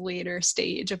this later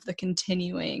stage of the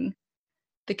continuing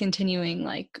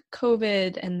like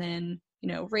COVID, and then, you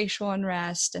know, racial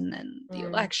unrest, and then the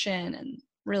election, and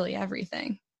really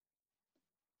everything?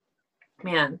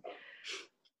 Man,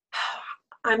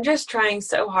 I'm just trying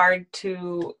so hard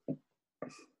to,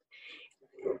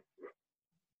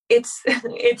 it's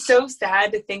so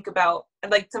sad to think about.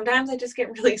 Like sometimes I just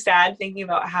get really sad thinking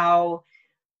about how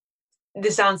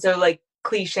this sounds so like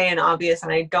cliche and obvious,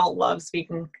 and I don't love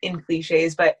speaking in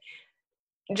cliches, but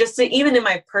just even in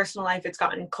my personal life, it's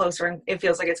gotten closer, and it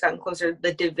feels like it's gotten closer,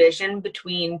 the division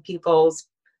between people's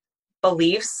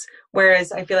beliefs.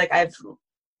 Whereas I feel like I've,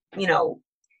 you know,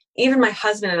 even my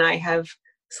husband and I have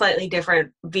slightly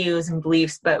different views and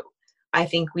beliefs, but I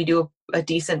think we do a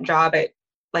decent job at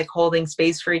like holding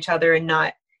space for each other and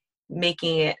not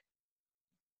making it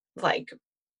like,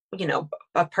 you know,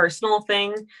 a personal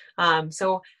thing.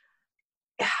 So,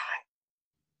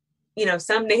 you know,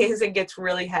 some days it gets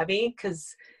really heavy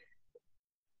because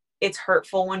it's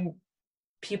hurtful when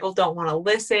people don't want to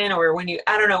listen, or when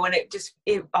I don't know, when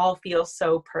it all feels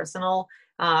so personal.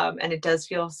 And it does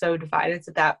feel so divided.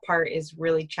 So that part is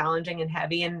really challenging and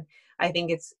heavy. And I think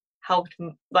it's helped,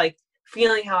 like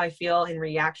feeling how I feel in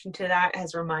reaction to that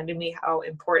has reminded me how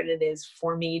important it is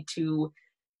for me to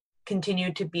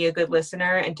continue to be a good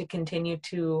listener, and to continue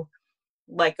to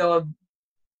let go of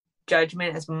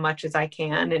judgment as much as I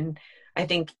can. And I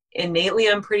think innately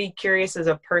I'm pretty curious as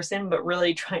a person, but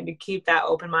really trying to keep that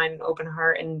open mind and open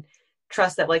heart, and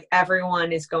trust that like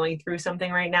everyone is going through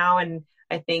something right now. And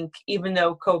I think even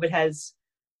though COVID has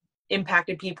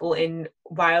impacted people in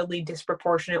wildly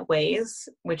disproportionate ways,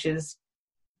 which is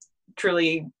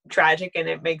truly tragic, and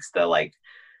it makes the like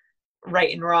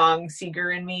right and wrong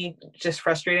seeker in me just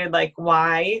frustrated. Like,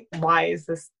 why is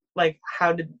this, like,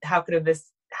 how could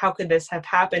this have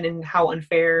happened, and how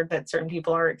unfair that certain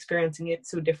people are experiencing it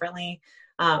so differently.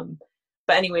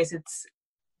 But anyways,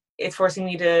 it's forcing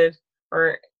me to,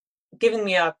 or giving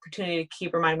me an opportunity to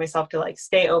keep reminding myself to like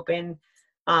stay open,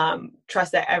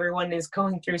 trust that everyone is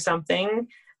going through something,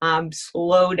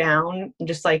 slow down,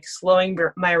 just like slowing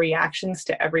my reactions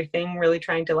to everything, really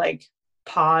trying to like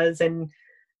pause and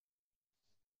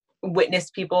witness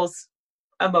people's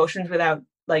emotions without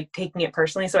like taking it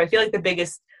personally. So I feel like the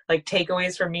biggest like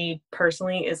takeaways for me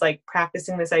personally is like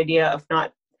practicing this idea of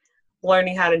not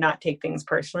learning how to not take things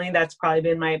personally. That's probably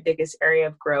been my biggest area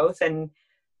of growth. And,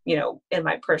 you know, in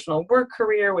my personal work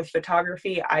career with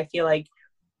photography, I feel like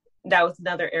that was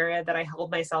another area that I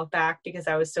held myself back because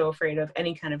I was so afraid of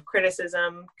any kind of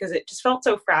criticism, because it just felt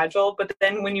so fragile. But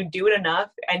then when you do it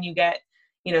enough and you get,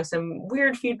 you know, some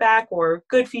weird feedback or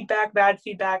good feedback, bad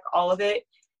feedback, all of it,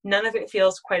 none of it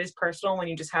feels quite as personal when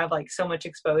you just have like so much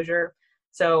exposure.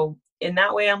 So in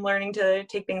that way, I'm learning to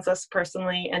take things less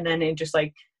personally. And then in just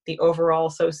like the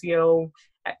overall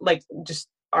like just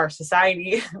our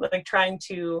society, like trying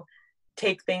to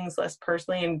take things less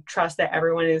personally and trust that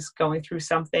everyone is going through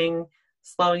something,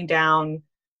 slowing down,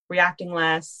 reacting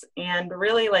less, and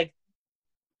really like,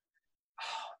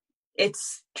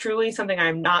 it's truly something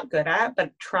I'm not good at,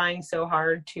 but trying so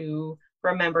hard to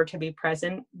remember to be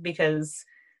present, because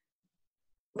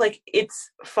like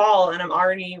it's fall and I'm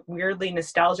already weirdly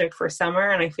nostalgic for summer.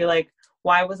 And I feel like,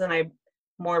 why wasn't I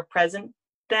more present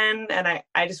then? And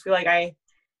I just feel like I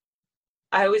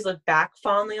always look back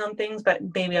fondly on things, but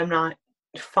maybe I'm not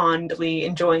fondly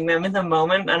enjoying them in the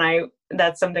moment. And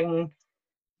that's something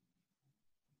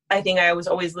I think I was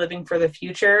always living for the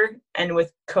future. And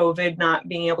with COVID not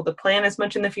being able to plan as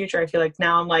much in the future, I feel like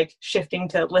now I'm like shifting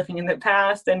to living in the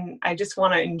past. And I just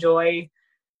want to enjoy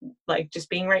like just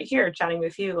being right here chatting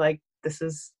with you. Like, this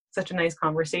is such a nice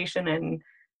conversation and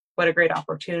what a great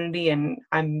opportunity. And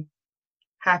I'm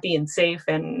happy and safe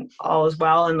and all is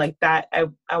well. And like that,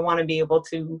 I want to be able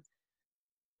to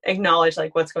acknowledge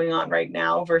like what's going on right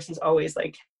now versus always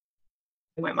like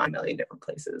in my mind a million different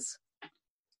places.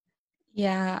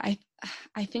 Yeah,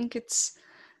 I think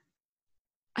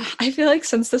I feel like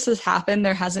since this has happened,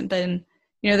 there hasn't been,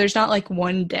 you know, there's not like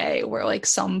one day where like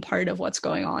some part of what's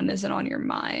going on isn't on your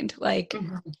mind. Like,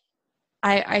 Mm-hmm.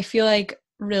 I feel like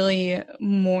really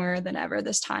more than ever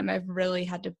this time, I've really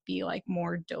had to be like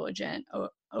more diligent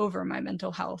over my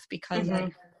mental health, because Mm-hmm.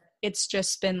 it's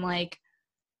just been like,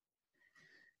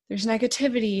 there's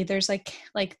negativity, there's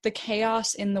like the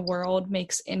chaos in the world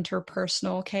makes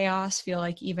interpersonal chaos feel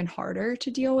like even harder to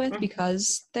deal with, Mm-hmm.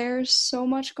 because there's so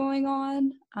much going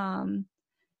on.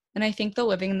 And I think the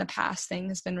living in the past thing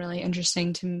has been really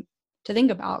interesting to think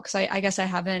about, because I guess I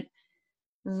haven't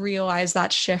realized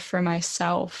that shift for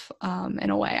myself, in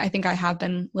a way. I think I have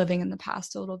been living in the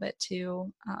past a little bit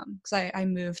too, because I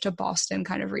moved to Boston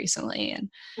kind of recently, and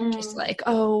just like,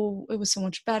 oh, it was so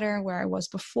much better where I was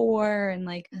before, and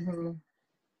like, Mm-hmm.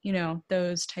 you know,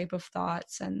 those type of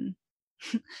thoughts. And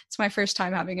it's my first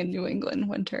time having a New England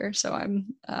winter, so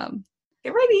I'm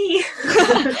Get ready.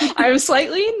 I'm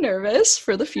slightly nervous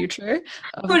for the future.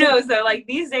 Who knows though? Like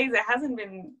these days, it hasn't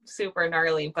been super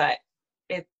gnarly, but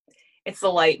it's the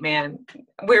light, man.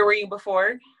 Where were you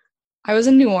before? I was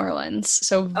in New Orleans,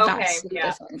 so Okay, vastly yeah,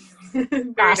 different.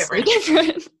 very Vastly different.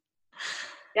 different.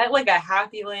 Get like a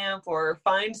happy lamp or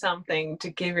find something to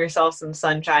give yourself some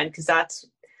sunshine, because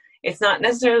it's not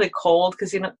necessarily cold,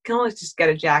 because you can always just get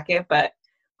a jacket, but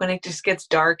when it just gets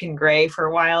dark and gray for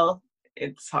a while,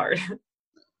 it's hard.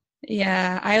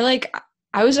 Yeah,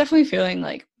 I was definitely feeling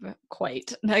like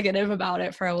quite negative about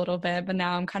it for a little bit, but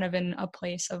now I'm kind of in a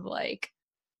place of like,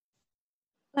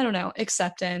 I don't know,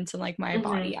 acceptance, and like my Mm-hmm.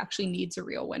 body actually needs a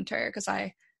real winter, because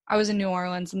I was in New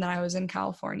Orleans and then I was in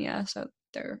California, so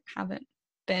there haven't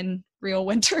been real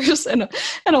winters in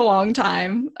a long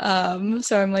time.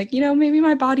 So I'm like, you know, maybe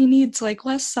my body needs like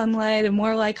less sunlight and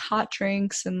more like hot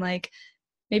drinks, and like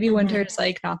maybe Mm-hmm. winter's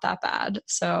like not that bad.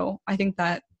 So I think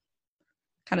that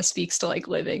kind of speaks to like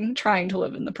trying to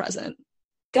live in the present.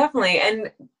 Definitely.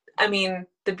 And I mean,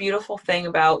 the beautiful thing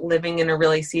about living in a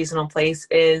really seasonal place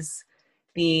is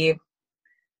the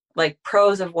like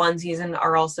pros of one season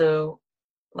are also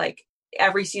like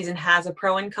every season has a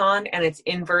pro and con, and it's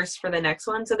inverse for the next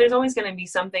one. So there's always going to be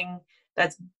something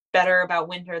that's better about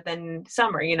winter than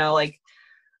summer, you know, like,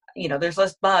 you know, there's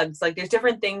less bugs, like there's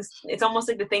different things. It's almost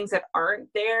like the things that aren't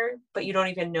there, but you don't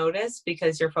even notice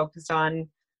because you're focused on,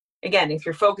 again, if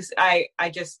you're focused, I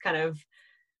just kind of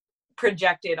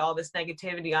projected all this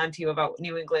negativity onto you about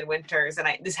New England winters. And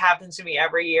this happens to me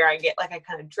every year. I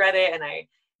kind of dread it, and I'm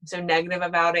so negative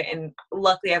about it. And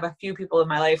luckily I have a few people in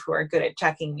my life who are good at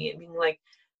checking me and being like,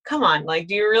 come on, like,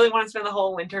 do you really want to spend the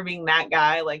whole winter being that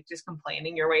guy, like just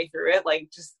complaining your way through it? Like,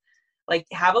 just like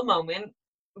have a moment,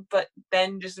 but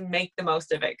then just make the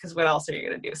most of it, because what else are you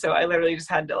going to do? So I literally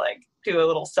just had to like do a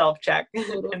little self-check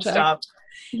and stop.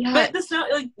 Yeah. But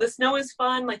the snow is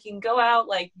fun. Like, you can go out,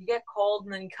 like you get cold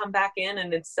and then you come back in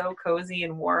and it's so cozy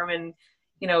and warm. And,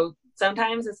 you know,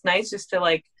 sometimes it's nice just to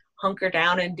like hunker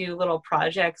down and do little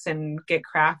projects and get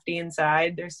crafty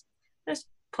inside. There's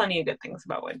plenty of good things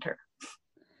about winter.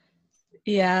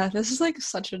 Yeah, this is like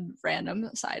such a random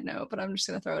side note, but I'm just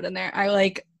gonna throw it in there. I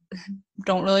like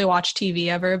don't really watch TV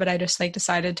ever, but I just like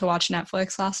decided to watch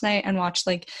Netflix last night and watch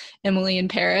like Emily in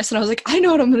Paris, and I was like, I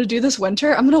know what I'm gonna do this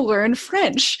winter. I'm gonna learn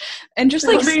French and just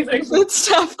like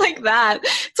stuff like that.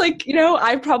 It's like, you know,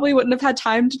 I probably wouldn't have had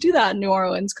time to do that in New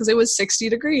Orleans because it was 60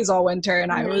 degrees all winter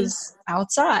and I was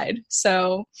outside.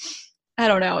 So I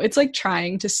don't know. It's like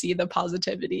trying to see the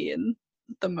positivity in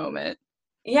the moment.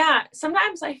 Yeah,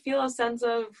 sometimes I feel a sense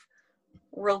of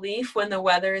relief when the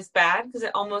weather is bad, because it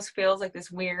almost feels like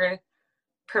this weird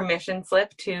permission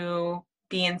slip to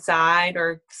be inside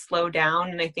or slow down.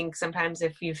 And I think sometimes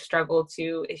if you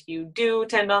do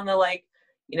tend on the like,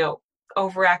 you know,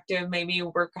 overactive, maybe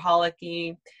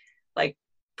workaholic-y, like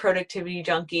productivity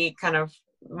junkie kind of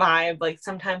vibe, like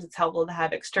sometimes it's helpful to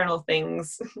have external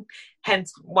things.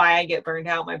 Hence why I get burned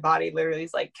out. My body literally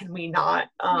is like, can we not?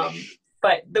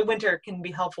 But the winter can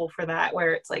be helpful for that,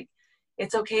 where it's like,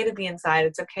 it's okay to be inside.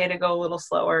 It's okay to go a little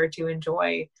slower, to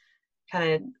enjoy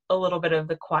kind of a little bit of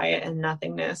the quiet and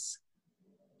nothingness.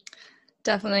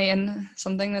 Definitely. And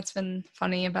something that's been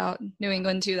funny about New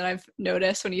England too that I've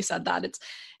noticed when you said that,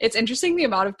 it's interesting the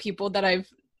amount of people that I've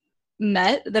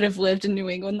met that have lived in New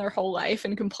England their whole life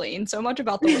and complain so much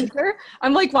about the winter.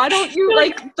 I'm like, why don't you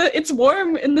it's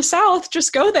warm in the South,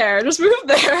 just go there, just move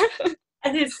there.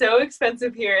 And it's so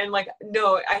expensive here. And like,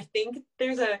 no, I think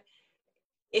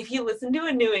if you listen to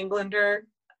a New Englander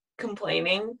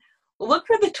complaining, look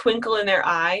for the twinkle in their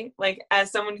eye. Like, as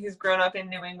someone who's grown up in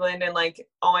New England and like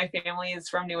all my family is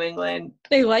from New England,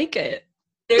 they like it.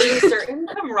 There's a certain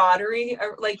camaraderie.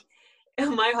 Like,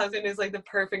 my husband is like the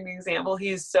perfect example.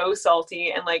 He's so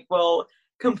salty and like will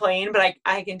complain, but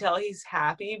I can tell he's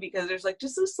happy because there's like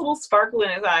just this little sparkle in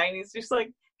his eye, and he's just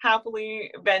like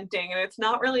happily venting. And it's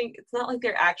not like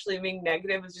they're actually being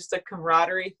negative. It's just a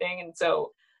camaraderie thing. And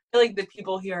so I feel like the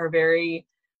people here are very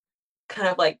kind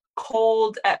of like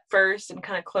cold at first and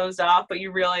kind of closed off, but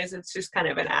you realize it's just kind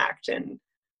of an act. And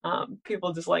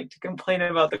people just like to complain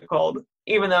about the cold,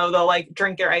 even though they'll like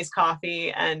drink their iced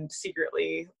coffee and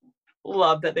secretly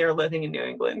love that they're living in New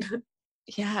England.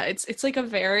 Yeah, it's like a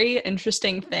very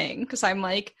interesting thing, because I'm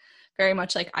like very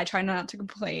much like, I try not to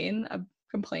complain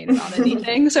about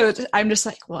anything. So I'm just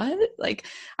like, what? Like,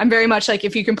 I'm very much like,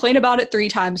 if you complain about it 3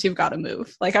 times, you've got to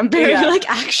move. Like, I'm very like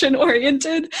action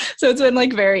oriented. So it's been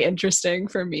like very interesting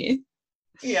for me.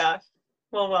 Yeah.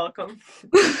 Well, welcome.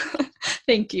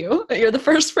 Thank you. You're the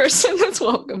first person that's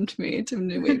welcomed me to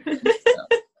New England.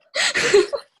 So.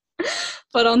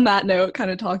 But on that note, kind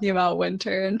of talking about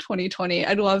winter in 2020,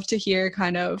 I'd love to hear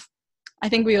kind of, I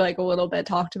think we like a little bit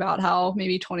talked about how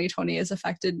maybe 2020 has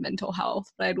affected mental health,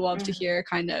 but I'd love to hear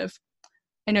kind of,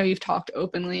 I know you've talked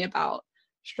openly about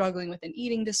struggling with an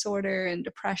eating disorder and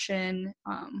depression,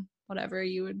 whatever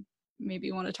you would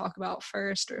maybe want to talk about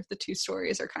first, or if the two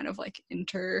stories are kind of like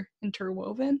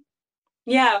interwoven.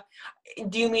 Yeah.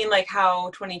 Do you mean like how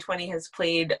 2020 has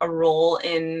played a role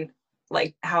in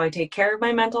like how I take care of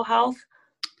my mental health?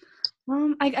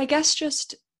 I guess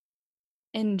just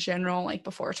in general, like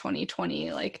before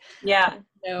 2020, like, yeah,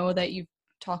 I know that you've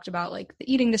talked about like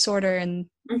the eating disorder and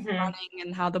running,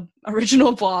 and how the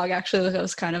original blog actually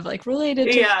was kind of like related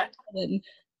to that, and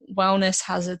wellness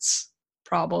has its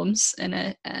problems in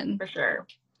it. And for sure.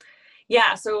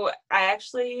 Yeah. So I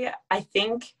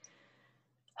think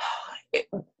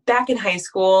back in high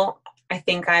school, I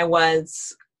think I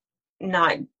was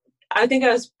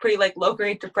pretty like low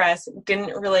grade depressed,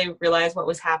 didn't really realize what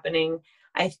was happening.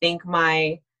 I think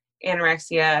my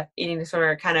anorexia eating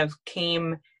disorder kind of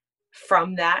came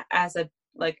from that as a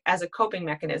coping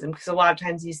mechanism, because a lot of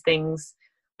times these things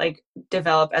like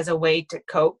develop as a way to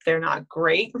cope. They're not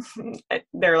great.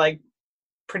 They're like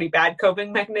pretty bad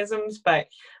coping mechanisms, but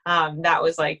that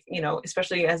was like, you know,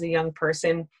 especially as a young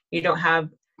person, you don't have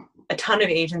a ton of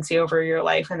agency over your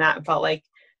life, and that felt like,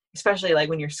 especially like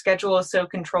when your schedule is so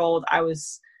controlled, I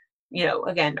was, you know,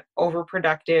 again,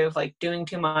 overproductive, like doing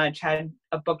too much, had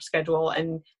a booked schedule,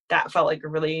 and that felt like a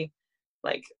really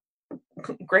like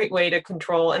great way to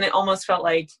control. And it almost felt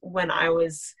like when I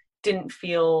didn't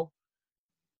feel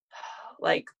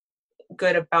like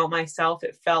good about myself,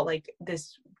 it felt like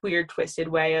this weird twisted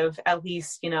way of, at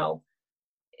least,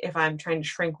 if I'm trying to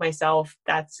shrink myself,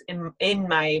 that's in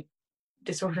my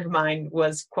disordered mind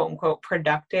was quote unquote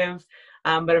productive.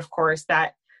 But of course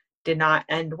that did not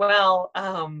end well.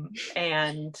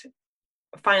 And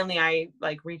finally I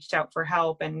reached out for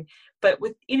help. But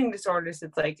with eating disorders,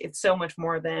 it's it's so much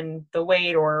more than the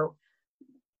weight, or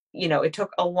it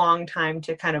took a long time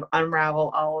to kind of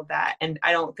unravel all of that. And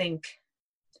I don't think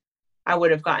I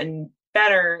would have gotten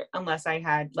better unless I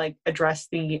had addressed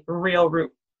the real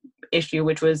root issue,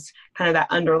 which was kind of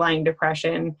that underlying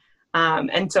depression.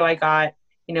 And so I got,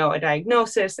 a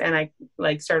diagnosis, and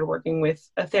I started working with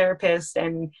a therapist.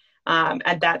 And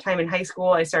at that time in high school,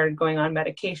 I started going on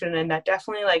medication, and that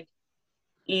definitely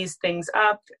eased things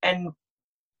up. And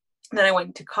then I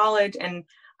went to college, and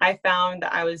I found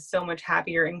that I was so much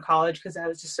happier in college because I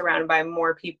was just surrounded by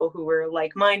more people who were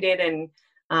like-minded. And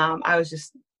I was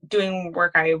just doing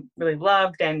work I really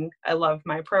loved, and I loved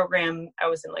my program. I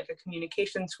was in a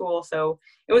communication school, so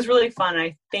it was really fun.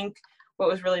 I think what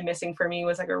was really missing for me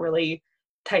was a really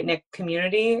tight-knit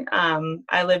community.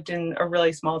 I lived in a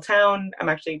really small town. I'm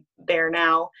actually there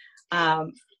now.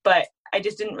 But I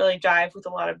just didn't really jive with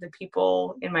a lot of the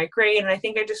people in my grade. And I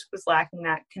think I just was lacking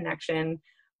that connection,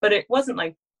 but it wasn't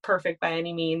perfect by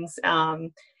any means.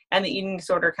 And the eating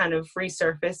disorder kind of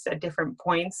resurfaced at different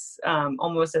points,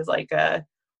 almost as a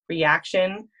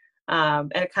reaction.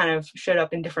 And it kind of showed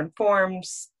up in different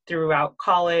forms throughout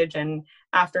college and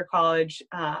after college.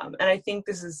 And I think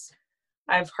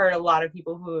I've heard a lot of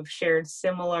people who have shared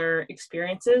similar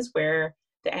experiences where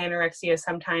the anorexia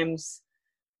sometimes,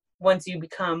 once you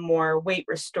become more weight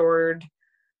restored,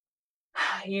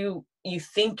 you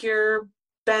think you're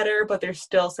better, but there's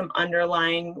still some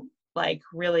underlying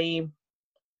really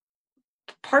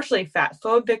partially fat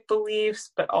phobic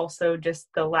beliefs, but also just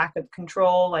the lack of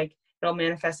control. It'll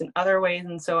manifest in other ways.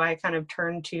 And so I kind of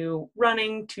turned to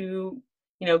running to,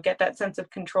 get that sense of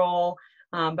control,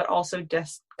 but also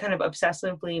just kind of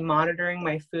obsessively monitoring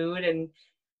my food. And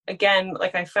again,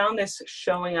 I found this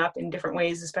showing up in different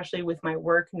ways, especially with my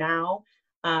work now.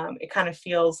 It kind of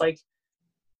feels like,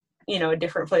 a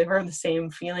different flavor of the same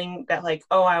feeling that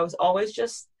oh, I was always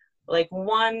just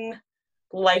one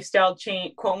lifestyle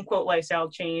change, quote unquote lifestyle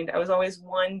change. I was always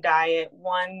one diet,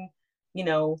 one,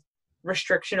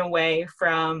 restriction away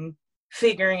from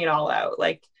figuring it all out.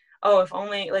 Oh, if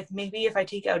only maybe if I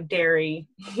take out dairy,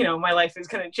 my life is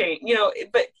going to change,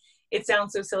 but it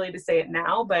sounds so silly to say it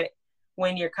now, but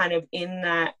when you're kind of in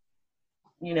that,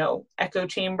 echo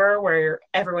chamber where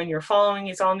everyone you're following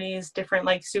is on these different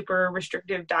super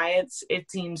restrictive diets,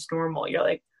 it seems normal.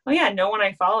 You're oh yeah, no one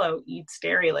I follow eats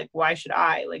dairy. Why should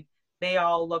I? They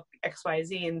all look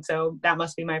XYZ, and so that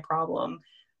must be my problem.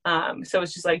 So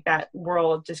it's just that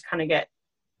world just kind of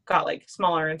got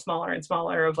smaller and smaller and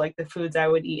smaller of the foods I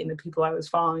would eat and the people I was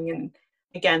following. And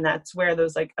again, that's where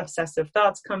those obsessive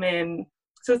thoughts come in.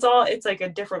 So it's a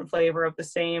different flavor of the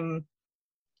same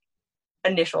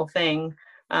initial thing.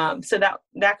 So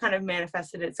that kind of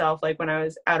manifested itself when I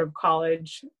was out of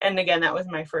college. And again, that was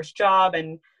my first job,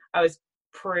 and I was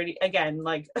pretty, again,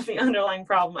 the underlying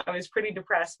problem, I was pretty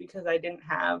depressed because I didn't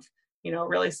have,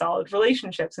 really solid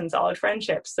relationships and solid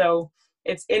friendships. So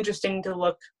it's interesting to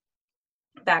look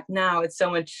back now. It's so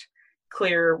much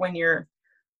clearer when you're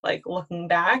looking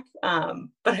back. But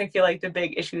I feel the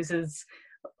big issues is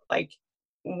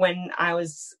when I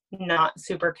was not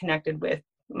super connected with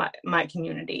my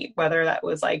community, whether that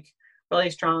was really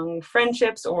strong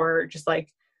friendships or just a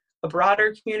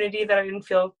broader community that I didn't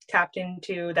feel tapped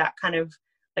into, that kind of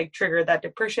triggered that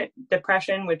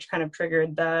depression, which kind of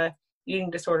triggered the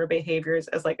eating disorder behaviors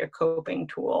as a coping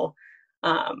tool.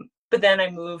 But then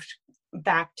I moved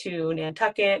back to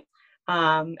Nantucket,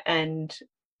 and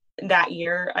that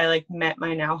year I met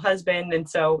my now husband. And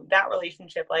so that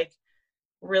relationship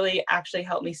really actually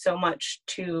helped me so much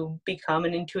to become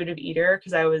an intuitive eater,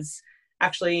 because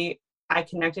I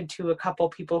connected to a couple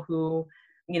people who,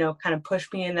 kind of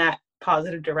pushed me in that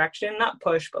positive direction, not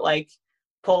push, but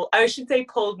pulled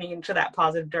me into that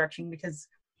positive direction, because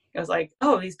I was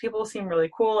oh, these people seem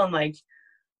really cool. And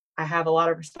I have a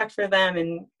lot of respect for them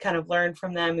and kind of learned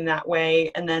from them in that way.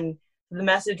 And then the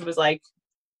message was I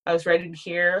was ready to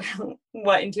hear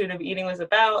what intuitive eating was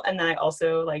about. And then I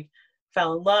also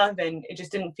fell in love, and it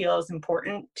just didn't feel as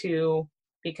important to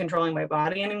be controlling my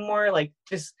body anymore.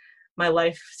 Just my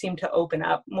life seemed to open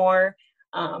up more.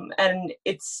 And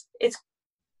it's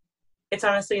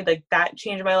honestly that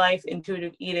changed my life,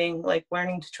 intuitive eating,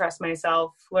 learning to trust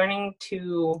myself, learning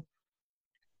to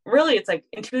really it's like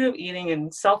intuitive eating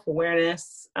and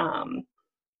self-awareness,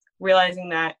 realizing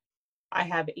that I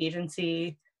have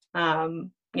agency,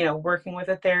 working with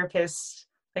a therapist,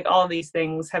 like all of these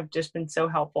things have just been so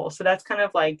helpful. So that's kind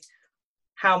of like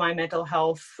how my mental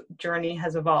health journey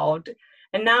has evolved.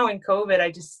 And now in COVID,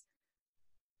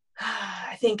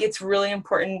 I think it's really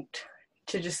important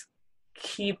to just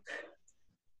keep,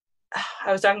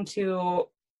 I was talking to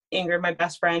Ingrid, my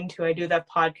best friend, who I do that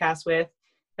podcast with,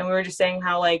 and we were just saying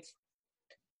how, like,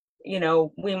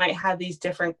 we might have these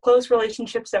different close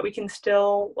relationships that we can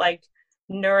still like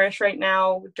nourish right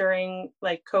now during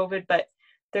like COVID, but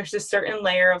there's a certain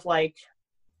layer of like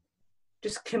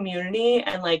just community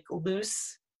and like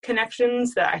loose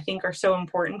connections that I think are so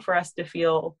important for us to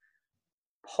feel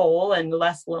whole and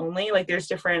less lonely. Like there's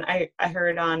different, I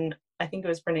heard on, I think it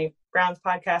was Brene Brown's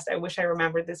podcast. I wish I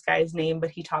remembered this guy's name,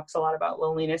 but he talks a lot about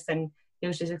loneliness, and he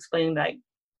was just explaining that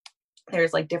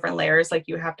there's like different layers. Like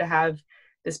you have to have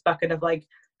this bucket of like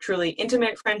truly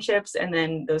intimate friendships, and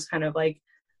then those kind of like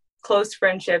close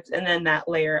friendships, and then that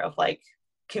layer of like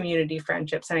community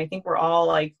friendships. And I think we're all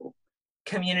like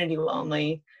community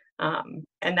lonely. And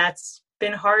that's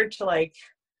been hard to like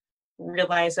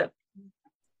realize that,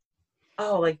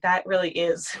 oh, like that really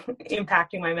is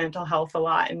impacting my mental health a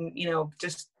lot. And,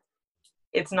 just,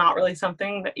 it's not really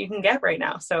something that you can get right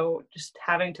now. So just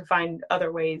having to find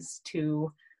other ways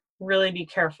to really be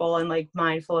careful and like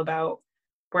mindful about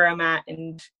where I'm at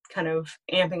and kind of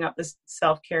amping up this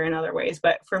self-care in other ways.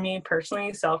 But for me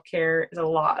personally, self-care is a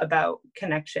lot about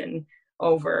connection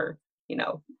over,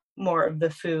 more of the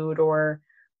food, or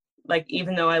like,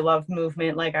 even though I love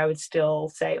movement, like I would still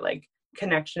say like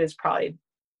connection is probably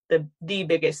the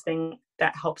biggest thing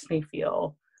that helps me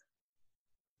feel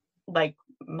like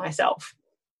myself.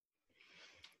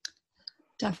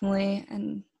 Definitely.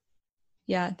 And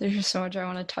yeah, there's just so much I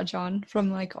want to touch on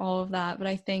from like all of that. But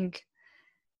I think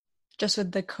just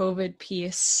with the COVID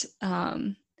piece,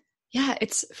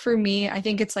 it's for me, I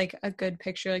think it's like a good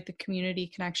picture, like the community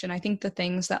connection. I think the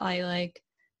things that I like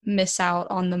miss out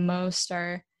on the most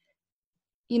are,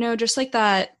 just like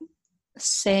that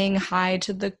saying hi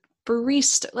to the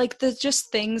barista, like the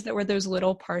just things that were those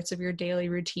little parts of your daily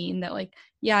routine that like,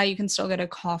 yeah, you can still get a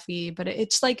coffee, but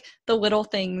it's like the little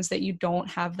things that you don't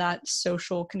have that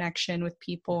social connection with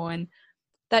people, and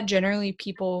that generally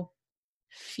people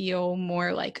feel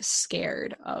more like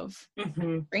scared of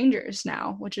strangers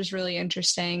now, which is really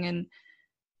interesting, and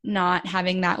not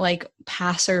having that like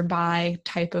passerby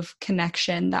type of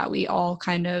connection that we all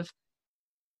kind of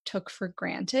took for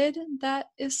granted. That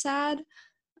is sad.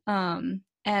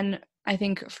 And I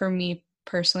think for me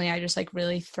personally, I just like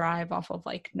really thrive off of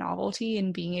like novelty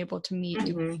and being able to meet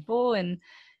new people. And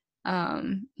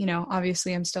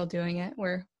obviously I'm still doing it.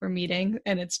 We're meeting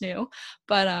and it's new,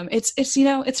 but it's it's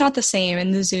not the same,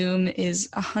 and the Zoom is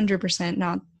 100%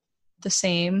 not the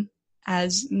same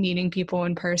as meeting people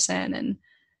in person. And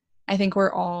I think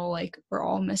we're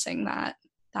all missing that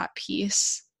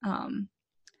piece.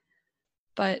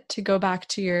 But to go back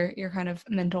to your kind of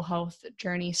mental health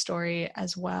journey story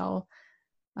as well,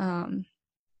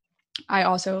 I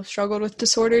also struggled with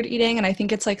disordered eating, and I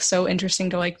think it's like so interesting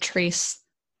to like trace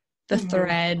the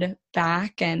thread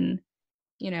back, and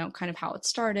kind of how it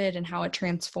started and how it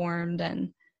transformed.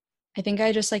 And I think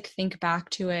I just like think back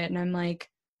to it, and I'm like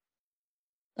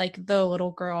the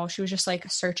little girl, she was just like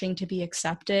searching to be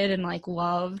accepted and like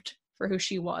loved for who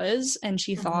she was, and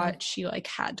she thought she like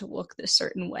had to look this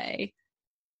certain way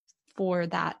for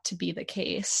that to be the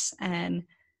case, and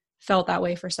felt that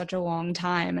way for such a long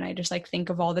time. And I just like think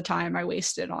of all the time I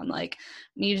wasted on like,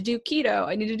 I need to do keto,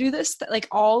 I need to do this, like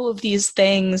all of these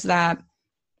things that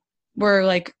were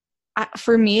like,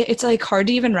 for me, it's like hard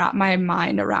to even wrap my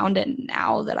mind around it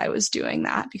now that I was doing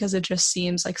that, because it just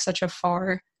seems like such a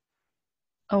far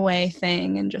away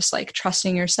thing. And just like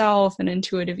trusting yourself and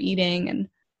intuitive eating and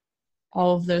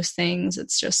all of those things,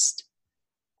 it's just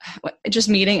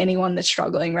meeting anyone that's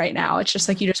struggling right now, it's just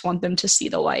like you just want them to see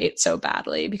the light so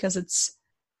badly, because it's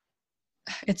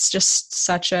just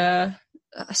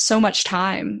so much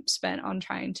time spent on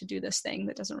trying to do this thing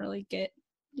that doesn't really get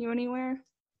you anywhere.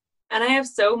 And I have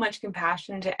so much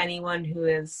compassion to anyone who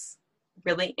is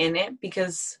really in it,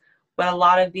 because what a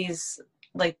lot of these,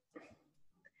 like,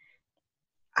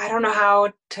 I don't know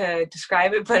how to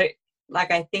describe it, but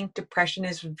I think depression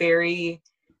is very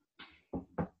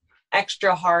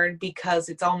extra hard, because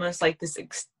it's almost like this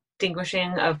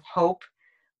extinguishing of hope.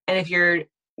 And if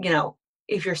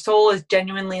if your soul is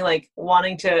genuinely like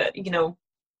wanting to,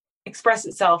 express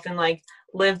itself and like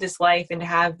live this life and to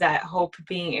have that hope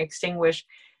being extinguished,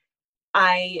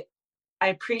 I I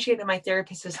appreciate that my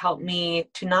therapist has helped me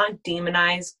to not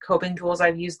demonize coping tools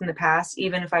I've used in the past,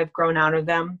 even if I've grown out of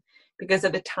them. Because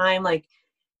at the time, like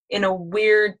in a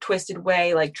weird, twisted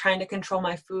way, like trying to control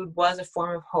my food was a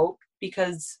form of hope,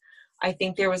 because I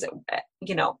think there was,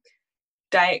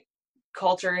 diet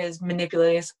culture has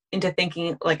manipulated us into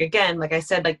thinking, like, again, like I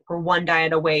said, like we're one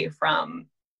diet away from,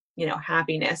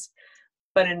 happiness.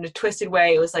 But in a twisted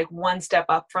way, it was like one step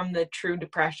up from the true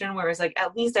depression, whereas like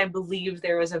at least I believe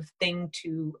there was a thing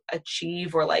to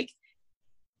achieve or like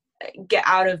get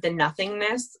out of the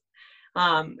nothingness.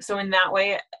 So in that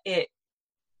way, it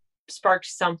sparked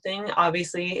something.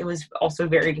 Obviously, it was also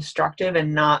very destructive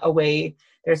and not a way.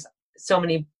 There's so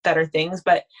many better things,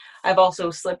 but I've also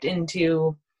slipped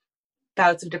into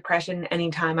bouts of depression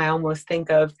anytime I almost think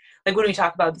of, like, when we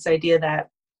talk about this idea that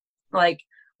like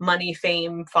money,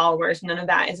 fame, followers, none of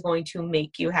that is going to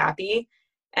make you happy.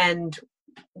 And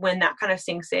when that kind of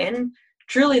sinks in,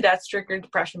 truly that's triggered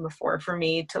depression before for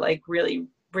me, to like really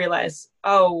realize,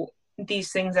 oh,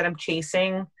 these things that I'm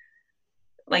chasing,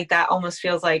 like that almost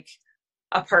feels like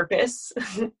a purpose,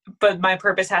 but my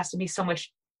purpose has to be so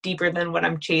much deeper than what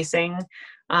I'm chasing.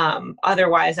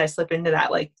 Otherwise I slip into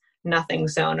that like nothing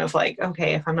zone of like,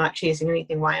 okay, if I'm not chasing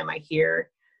anything, why am I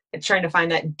here? It's trying to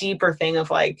find that deeper thing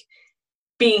of like,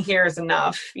 being here is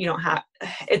enough. You don't have,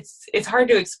 it's hard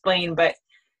to explain, but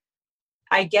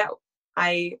I get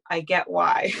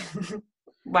why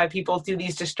why people do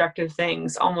these destructive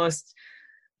things, almost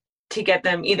to get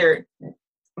them either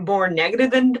more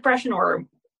negative than depression or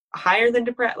higher than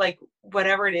depression, like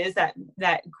whatever it is,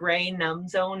 that gray numb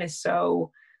zone is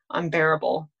so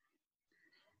unbearable.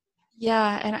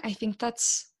 Yeah, and I think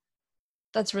that's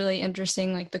really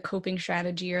interesting, like the coping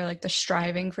strategy or like the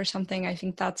striving for something. I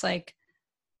think that's like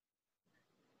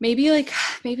maybe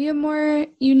a more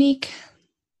unique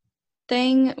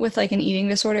thing with like an eating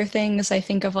disorder thing, is I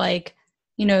think of like,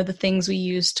 the things we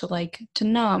use to like to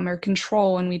numb or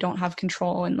control when we don't have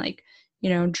control, and like,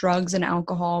 drugs and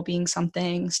alcohol being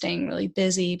something, staying really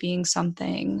busy being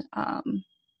something.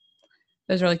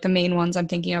 Those are like the main ones I'm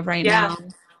thinking of right Yeah.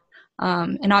 now.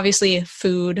 And obviously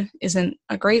food isn't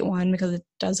a great one because it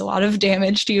does a lot of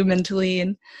damage to you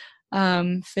mentally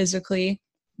and physically.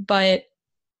 But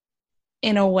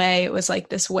in a way, it was like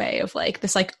this way of like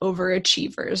this like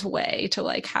overachiever's way to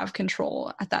like have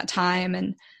control at that time.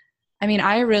 And I mean,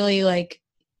 I really like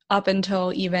up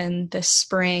until even this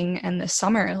spring and this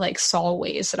summer, like saw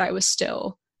ways that I was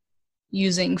still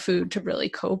using food to really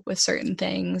cope with certain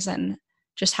things, and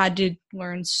just had to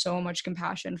learn so much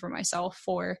compassion for myself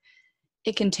for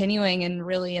it continuing. And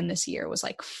really in this year was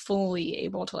like fully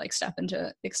able to like step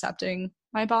into accepting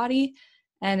my body.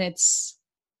 And it's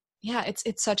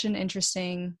such an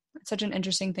interesting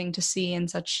thing to see, and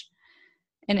such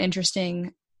an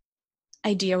interesting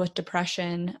idea with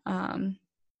depression.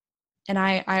 And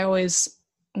I always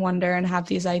wonder and have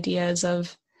these ideas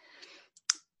of,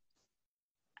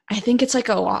 I think it's like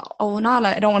a lot,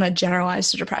 I don't want to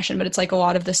generalize to depression, but it's like a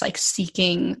lot of this like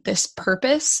seeking this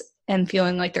purpose and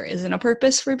feeling like there isn't a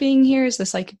purpose for being here is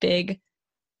this like big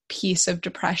piece of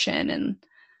depression. And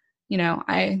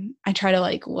I try to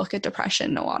like look at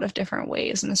depression in a lot of different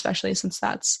ways, and especially since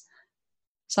that's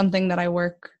something that I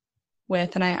work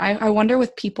with. And I wonder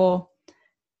with people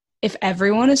if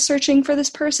everyone is searching for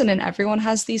this person and everyone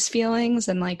has these feelings,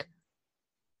 and like,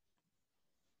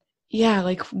 yeah,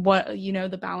 like what,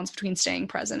 the balance between staying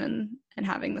present and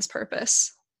having this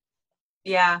purpose.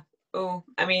 Yeah. Oh,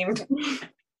 I mean,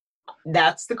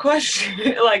 that's the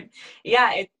question. Like,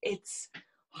 yeah, it's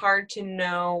hard to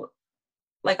know,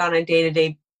 like on a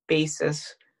day-to-day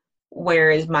basis, where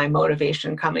is my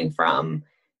motivation coming from.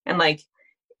 And like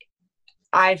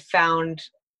I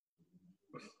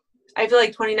feel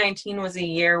like 2019 was a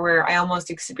year where I almost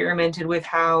experimented with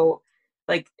how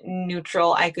like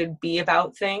neutral I could be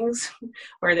about things,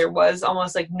 where there was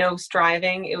almost like no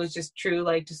striving. It was just true,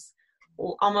 like just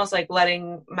almost like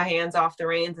letting my hands off the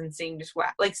reins and seeing just what,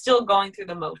 like still going through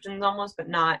the motions almost, but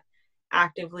not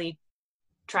actively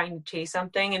trying to chase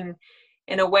something. And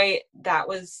in a way that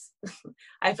was,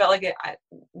 I felt like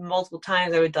multiple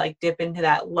times I would like dip into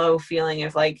that low feeling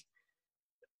of like,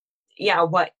 yeah,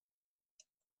 what,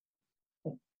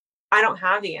 I don't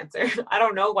have the answer. I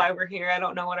don't know why we're here. I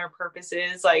don't know what our purpose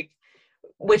is, like,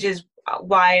 which is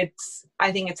why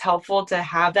I think it's helpful to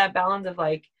have that balance of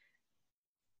like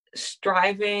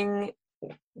striving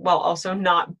while also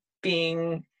not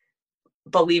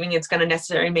believing it's going to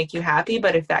necessarily make you happy.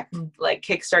 But if that can like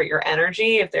kickstart your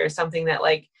energy, if there's something that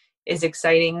like is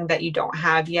exciting that you don't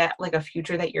have yet, like a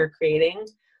future that you're creating,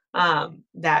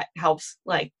 that helps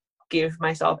like give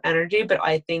myself energy. But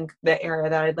I think the area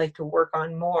that I'd like to work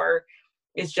on more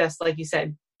is just, like you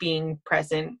said, being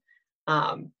present,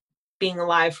 being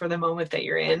alive for the moment that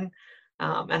you're in.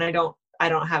 And I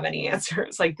don't have any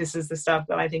answers. Like, this is the stuff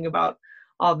that I think about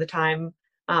all the time.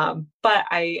 But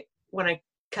when I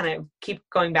kind of keep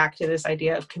going back to this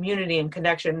idea of community and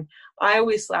connection, I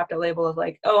always slapped a label of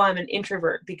like, oh, I'm an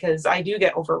introvert, because I do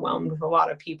get overwhelmed with a lot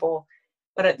of people.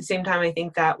 But at the same time, I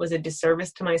think that was a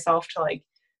disservice to myself to like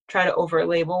try to over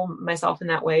label myself in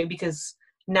that way, because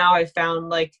now I've found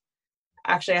like,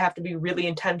 actually I have to be really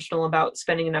intentional about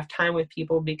spending enough time with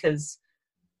people, because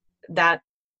that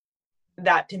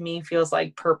to me feels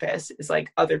like purpose, is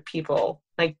like other people,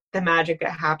 like the magic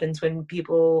that happens when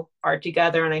people are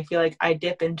together. And I feel like I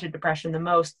dip into depression the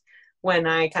most when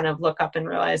I kind of look up and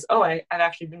realize, oh, I've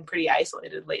actually been pretty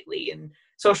isolated lately. And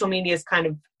social media has kind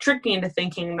of tricked me into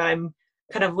thinking that I'm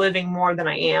kind of living more than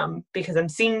I am, because I'm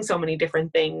seeing so many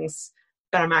different things,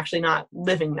 but I'm actually not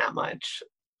living that much.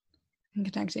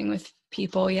 And connecting with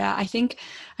people. Yeah. I think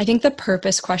the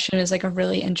purpose question is like a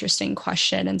really interesting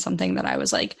question, and something that I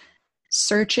was like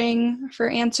searching for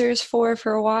answers for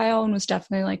a while, and was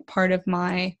definitely like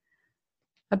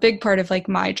a big part of like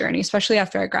my journey, especially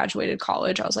after I graduated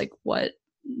college. I was like, what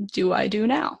do I do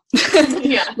now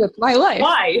with my life?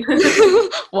 Why?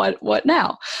 what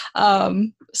now?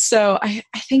 So I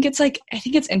think it's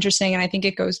interesting. And I think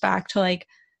it goes back to like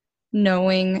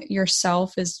knowing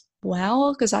yourself as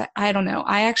well. Cause I don't know.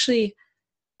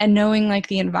 And knowing like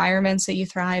the environments that you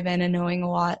thrive in, and knowing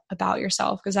a lot about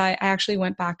yourself. Cause I actually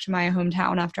went back to my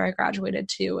hometown after I graduated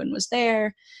too, and was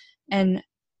there and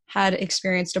had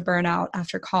experienced a burnout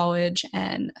after college,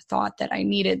 and thought that I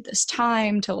needed this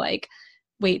time to like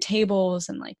wait tables,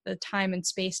 and like the time and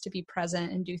space to be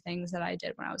present and do things that I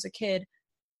did when I was a kid,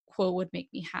 quote, would make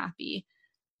me happy.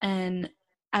 And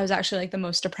I was actually like the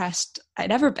most depressed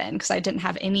I'd ever been, because I didn't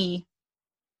have any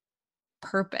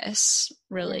purpose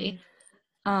really.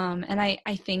 And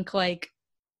I think like,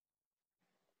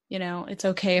 you know, it's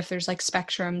okay if there's like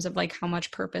spectrums of like how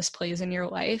much purpose plays in your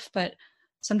life. But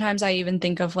sometimes I even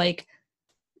think of like,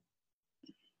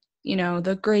 you know,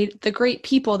 the great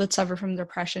people that suffer from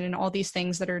depression and all these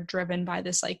things that are driven by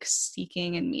this like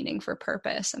seeking and meaning for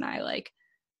purpose. And I like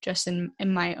just in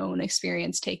my own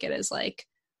experience take it as like,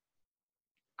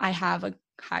 I have a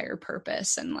higher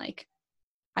purpose, and like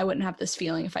I wouldn't have this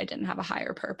feeling if I didn't have a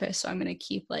higher purpose. So I'm going to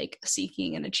keep like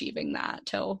seeking and achieving that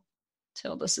till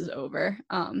this is over.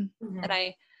 And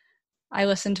I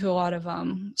listen to a lot of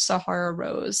Sahara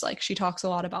Rose. Like she talks a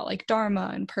lot about like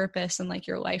dharma and purpose and like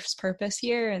your life's purpose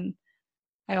here. And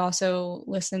I also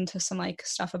listen to some like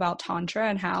stuff about Tantra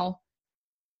and how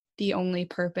the only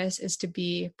purpose is to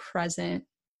be present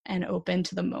and open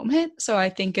to the moment. So I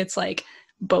think it's like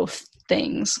both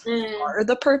things are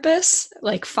the purpose,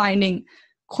 like finding,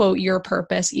 quote, your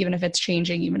purpose, even if it's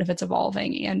changing, even if it's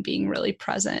evolving, and being really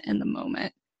present in the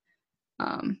moment.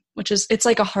 Which is, it's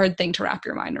like a hard thing to wrap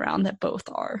your mind around, that both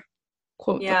are,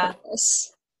 quote, the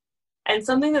purpose. And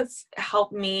something that's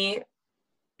helped me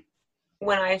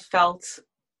when I felt,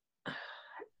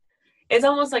 it's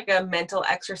almost like a mental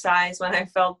exercise when I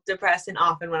felt depressed. And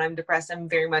often when I'm depressed, I'm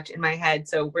very much in my head.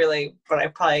 So really what I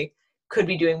probably could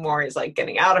be doing more is like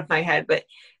getting out of my head. But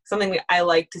something that I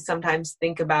like to sometimes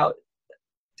think about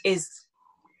is,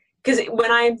 because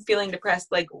when I'm feeling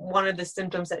depressed, like one of the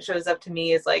symptoms that shows up to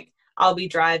me is like, I'll be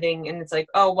driving and it's like,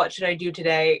 oh, what should I do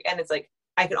today? And it's like,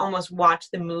 I could almost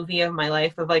watch the movie of my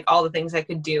life of like all the things I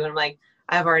could do. And I'm like,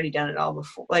 I've already done it all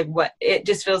before. Like what, it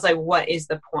just feels like, what is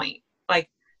the point? Like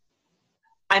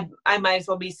I might as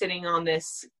well be sitting on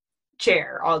this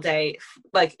chair all day.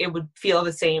 Like it would feel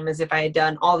the same as if I had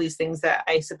done all these things that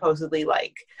I supposedly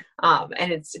like.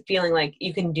 And it's feeling like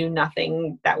you can do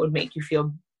nothing that would make you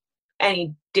feel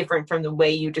any different from the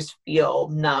way you just feel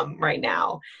numb right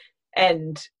now.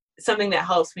 And something that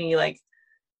helps me like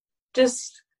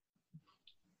just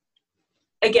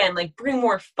again like bring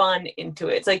more fun into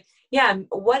it. It's like, yeah,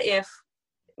 what if,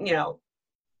 you know,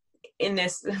 in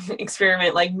this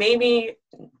experiment, like maybe,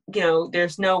 you know,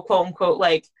 there's no quote unquote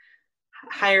like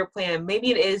higher plan, maybe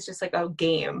it is just like a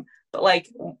game, but like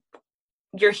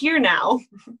you're here now.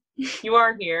 You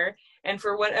are here, and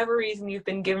for whatever reason you've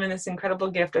been given this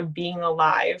incredible gift of being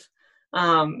alive.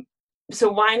 So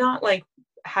why not like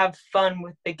have fun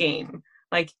with the game?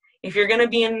 Like if you're going to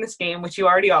be in this game, which you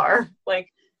already are, like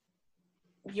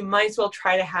you might as well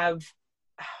try to have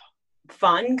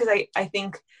fun. Because I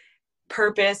think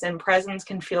purpose and presence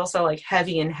can feel so like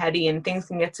heavy and heady, and things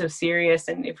can get so serious.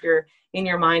 And if you're in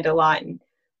your mind a lot and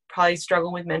probably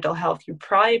struggle with mental health, you're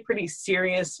probably a pretty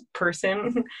serious person.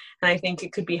 And I think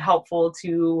it could be helpful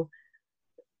to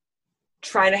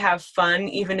try to have fun,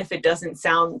 even if it doesn't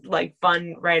sound like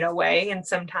fun right away. And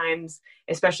sometimes,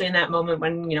 especially in that moment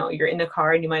when, you know, you're in the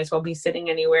car and you might as well be sitting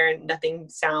anywhere and nothing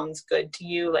sounds good to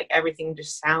you, like everything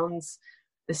just sounds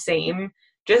the same.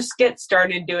 Just get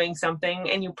started doing something,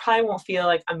 and you probably won't feel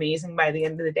like amazing by the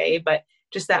end of the day, but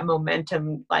just that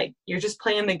momentum, like you're just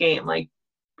playing the game, like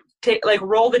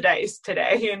roll the dice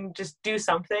today and just do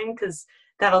something, because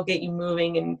that'll get you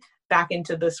moving and back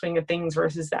into the swing of things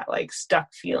versus that like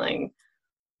stuck feeling.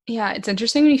 Yeah, it's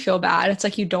interesting when you feel bad. It's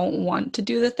like you don't want to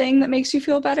do the thing that makes you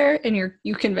feel better, and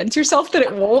you convince yourself that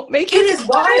it won't make It you is feel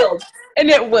better, wild. and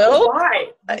it will.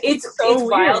 Why? It's So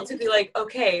wild weird. to be like,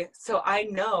 okay, so I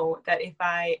know that if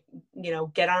I, you know,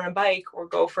 get on a bike or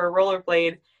go for a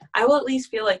rollerblade, I will at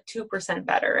least feel like 2%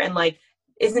 better. And like,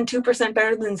 isn't 2%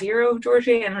 better than zero,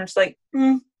 Georgie? And I'm just like,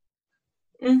 no.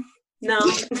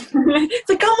 It's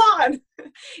like, come on.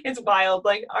 It's wild.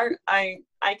 Like, I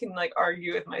can like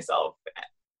argue with myself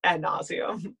ad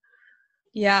nauseum.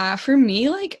 Yeah, for me,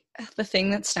 like the thing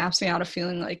that snaps me out of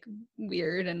feeling like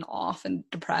weird and off and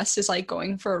depressed is like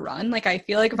going for a run. Like I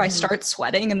feel like if I Mhm. start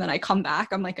sweating and then I come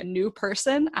back, I'm like a new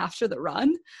person after the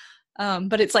run.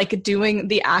 But it's like doing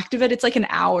the act of it. It's like an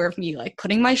hour of me like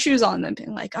putting my shoes on and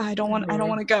being like, oh, I don't want to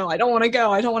go. I don't want to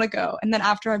go. I don't want to go. And then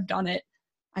after I've done it,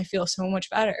 I feel so much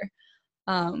better.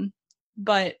 Um,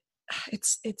 but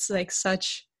it's like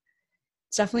such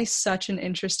it's definitely such an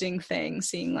interesting thing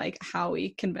seeing like how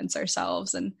we convince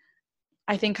ourselves. And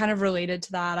I think kind of related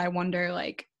to that, I wonder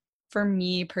like for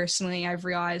me personally, I've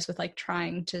realized with like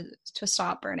trying to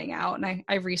stop burning out, and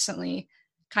I recently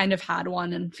kind of had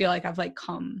one and feel like I've like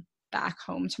come back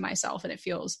home to myself, and it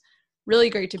feels really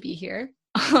great to be here.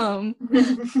 um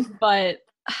but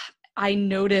I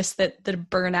noticed that the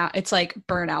burnout, it's like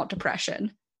burnout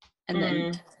depression and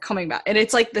then Mm. coming back. And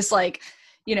it's like this, like,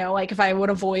 you know, like if I would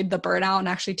avoid the burnout and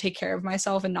actually take care of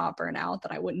myself and not burn out,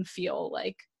 that I wouldn't feel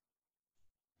like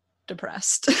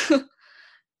depressed.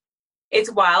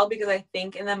 It's wild because I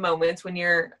think in the moments when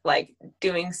you're like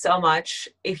doing so much,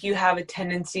 if you have a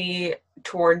tendency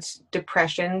towards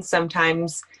depression,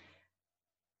 sometimes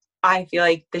I feel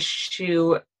like the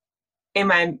shoe in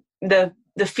my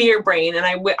the fear brain, and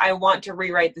I want to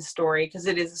rewrite the story because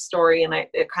it is a story, and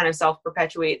it kind of self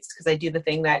perpetuates because I do the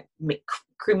thing that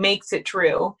makes it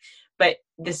true. But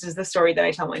this is the story that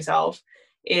I tell myself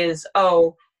is,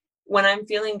 oh, when I'm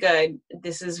feeling good,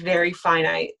 this is very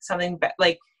finite. Something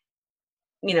like,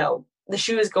 you know, the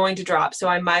shoe is going to drop, so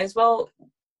I might as well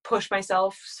push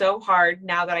myself so hard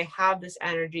now that I have this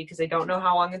energy, because I don't know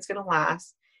how long it's going to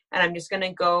last, and I'm just going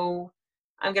to go.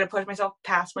 I'm going to push myself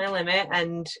past my limit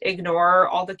and ignore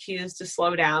all the cues to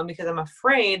slow down, because I'm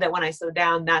afraid that when I slow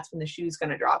down, that's when the shoe's going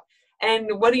to drop.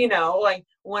 And what do you know? Like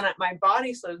when my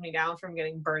body slows me down from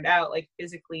getting burned out, like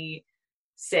physically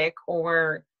sick,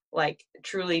 or like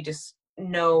truly just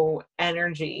no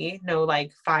energy, no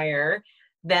like fire,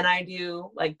 then I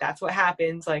do like, that's what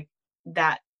happens. Like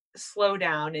that slow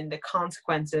down and the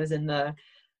consequences and the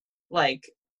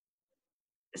like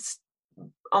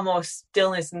almost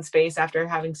stillness in space after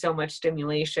having so much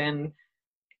stimulation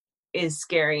is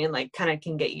scary, and like kind of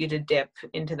can get you to dip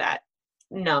into that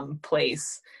numb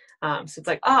place. So it's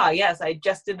like, yes, I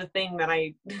just did the thing that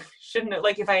I shouldn't have.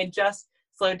 Like if I had just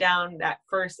slowed down that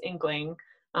first inkling.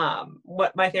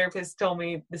 What my therapist told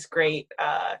me, this great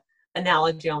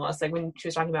analogy, almost like when she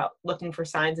was talking about looking for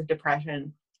signs of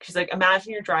depression. She's like,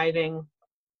 imagine you're driving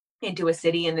into a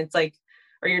city and it's like,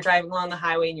 or you're driving along the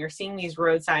highway and you're seeing these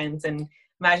road signs, and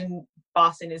imagine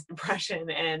Boston is depression,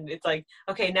 and it's like,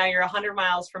 okay, now you're 100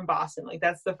 miles from Boston. Like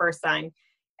that's the first sign.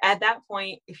 At that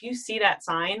point, if you see that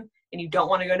sign and you don't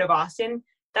want to go to Boston,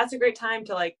 that's a great time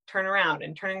to like turn around.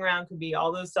 And turning around could be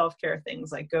all those self-care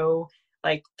things, like go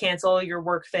like cancel your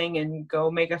work thing and go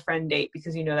make a friend date,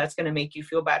 because you know that's going to make you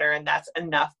feel better, and that's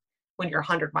enough. When you're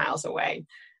 100 miles away,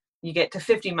 you get to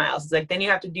 50 miles, it's like then you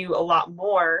have to do a lot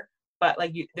more, but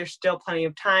like there's still plenty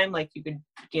of time, like you could,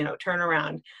 you know, turn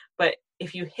around. But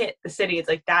if you hit the city, it's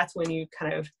like that's when you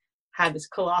kind of had this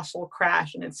colossal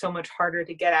crash, and it's so much harder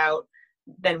to get out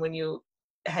than when you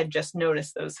had just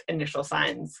noticed those initial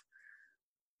signs.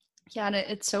 Yeah, and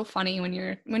it's so funny when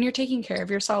you're taking care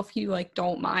of yourself, you like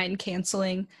don't mind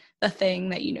canceling the thing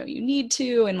that you know you need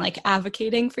to and like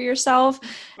advocating for yourself.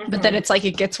 But then Mm-hmm. it's like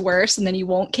it gets worse and then you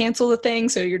won't cancel the thing,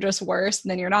 so you're just worse,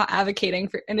 and then you're not advocating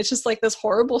for, and it's just like this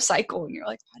horrible cycle, and you're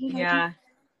like, why did I do Yeah,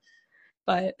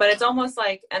 that? but it's almost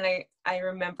like, and I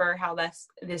remember how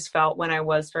this felt when I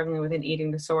was struggling with an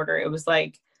eating disorder. It was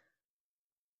like,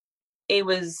 it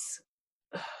was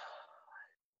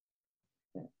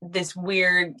this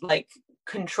weird like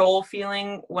control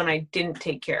feeling when I didn't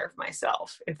take care of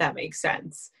myself, if that makes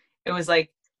sense. It was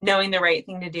like knowing the right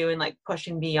thing to do and like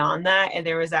pushing beyond that. And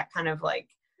there was that kind of like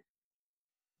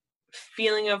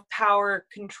feeling of power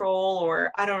control,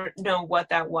 or I don't know what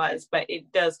that was, but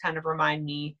it does kind of remind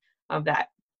me of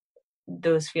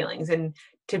those feelings. And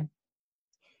to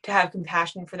have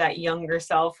compassion for that younger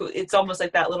self, it's almost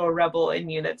like that little rebel in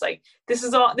you that's like, this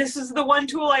is the one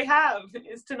tool I have,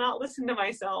 is to not listen to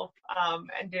myself,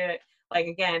 and to, like,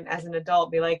 again, as an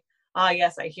adult, be like,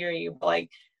 yes, I hear you, but like,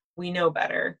 we know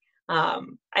better.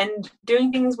 And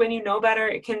doing things when you know better,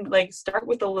 it can like start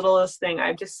with the littlest thing.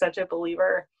 I'm just such a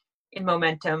believer in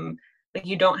momentum. Like,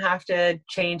 you don't have to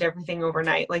change everything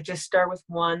overnight. Like, just start with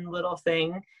one little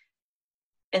thing,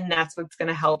 and that's what's going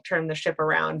to help turn the ship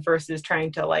around, versus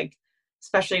trying to, like,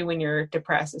 especially when you're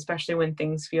depressed, especially when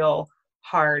things feel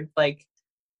hard, like,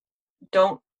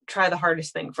 don't try the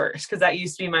hardest thing first, because that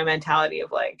used to be my mentality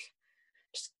of like,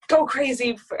 just go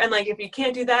crazy and like, if you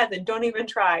can't do that, then don't even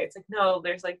try. It's like, no,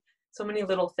 there's like so many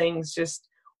little things, just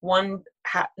one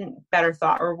better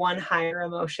thought or one higher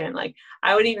emotion. Like,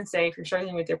 I would even say, if you're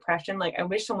struggling with depression, like, I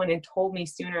wish someone had told me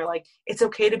sooner, like, it's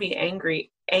okay to be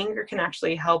angry. Anger can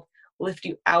actually help lift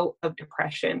you out of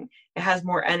depression. It has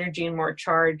more energy and more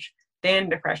charge than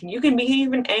depression. You can be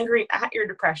even angry at your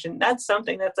depression. That's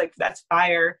something that's like, that's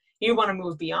fire. You want to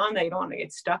move beyond that. You don't want to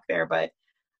get stuck there. But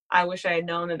I wish I had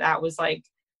known that was like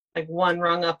one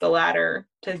rung up the ladder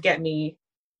to get me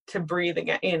to breathe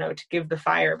again, to give the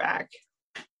fire back.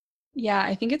 Yeah,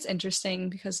 I think it's interesting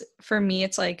because for me,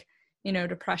 it's like,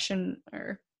 depression,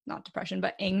 or not depression,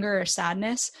 but anger or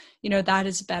sadness, that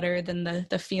is better than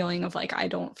the feeling of like, I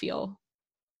don't feel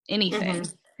anything. Mm-hmm.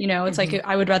 It's Mm-hmm. like,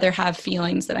 I would rather have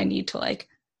feelings that I need to like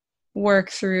work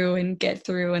through and get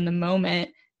through in the moment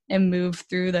and move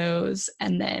through those,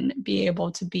 and then be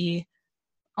able to be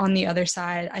on the other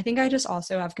side. I think I just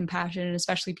also have compassion, and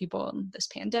especially people in this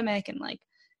pandemic and like,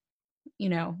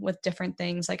 with different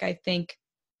things. Like, I think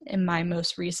in my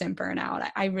most recent burnout,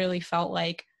 I really felt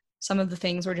like some of the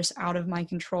things were just out of my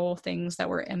control, things that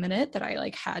were imminent that I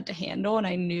like had to handle. And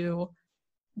I knew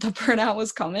the burnout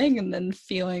was coming, and then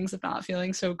feelings of not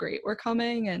feeling so great were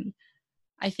coming. And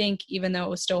I think even though it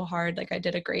was still hard, like, I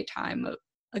did a great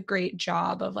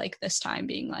job of like this time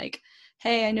being like,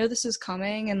 hey, I know this is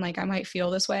coming, and like I might feel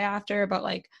this way after, but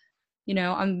like,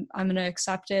 I'm going to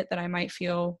accept it that I might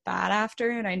feel bad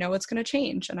after, and I know it's going to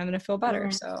change and I'm going to feel better.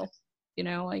 Mm-hmm. So,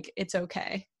 like, it's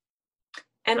okay.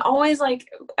 And always, like,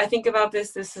 I think about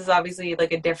this is obviously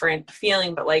like a different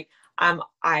feeling, but like,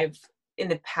 I've in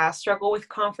the past struggled with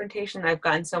confrontation. I've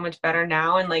gotten so much better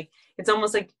now. And like, it's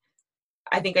almost like,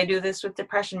 I think I do this with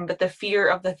depression, but the fear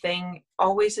of the thing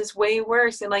always is way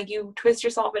worse. And like, you twist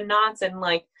yourself in knots and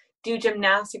like do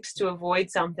gymnastics to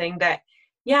avoid something that,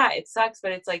 yeah, it sucks,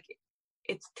 but it's like,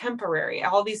 it's temporary.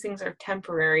 All these things are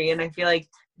temporary. And I feel like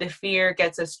the fear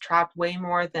gets us trapped way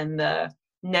more than the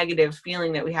negative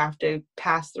feeling that we have to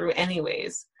pass through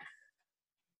anyways.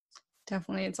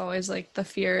 Definitely. It's always like the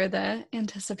fear, the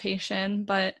anticipation,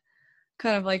 but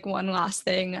kind of like one last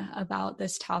thing about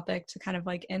this topic to kind of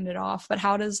like end it off. But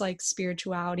how does like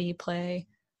spirituality play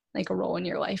like a role in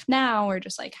your life now, or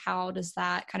just like how does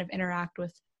that kind of interact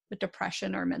with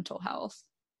depression or mental health?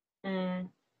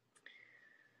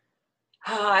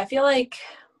 I feel like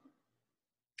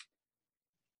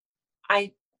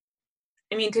I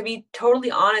mean, to be totally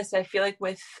honest, I feel like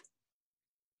with,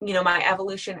 my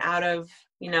evolution out of,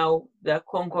 the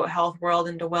quote unquote health world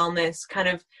into wellness, kind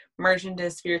of merged into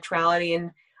spirituality.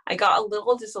 And I got a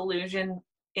little disillusioned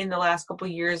in the last couple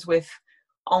of years with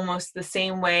almost the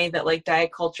same way that like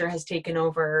diet culture has taken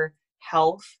over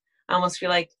health. I almost feel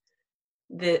like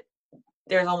that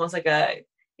there's almost like a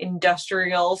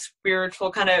industrial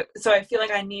spiritual kind of, so I feel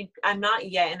like I'm not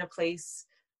yet in a place,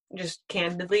 just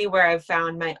candidly, where I've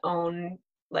found my own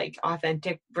like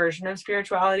authentic version of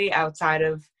spirituality outside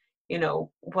of,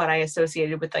 what I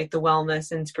associated with like the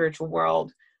wellness and spiritual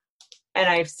world. And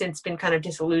I've since been kind of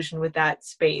disillusioned with that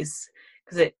space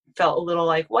because it felt a little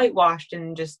like whitewashed,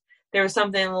 and just there was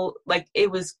something like, it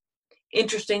was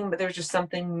interesting, but there's just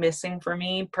something missing for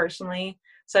me personally.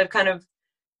 So I've kind of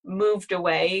moved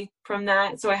away from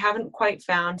that. So I haven't quite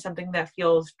found something that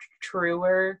feels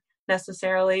truer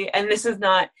necessarily. And it's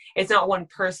not one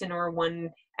person or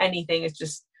one anything. It's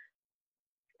just,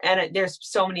 there's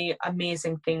so many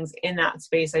amazing things in that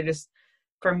space.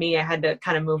 For me, I had to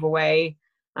kind of move away.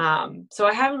 So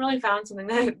I haven't really found something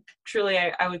that truly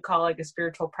I would call like a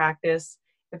spiritual practice.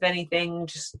 If anything,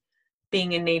 just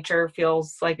being in nature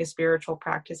feels like a spiritual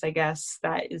practice, I guess,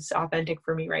 that is authentic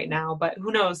for me right now. But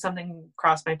who knows, something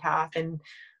crossed my path. And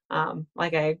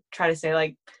like I try to say,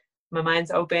 like, my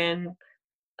mind's open.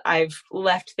 I've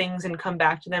left things and come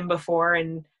back to them before,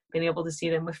 and been able to see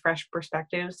them with fresh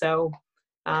perspective. So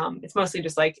it's mostly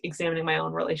just like examining my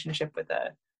own relationship with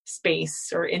a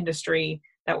space or industry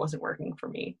that wasn't working for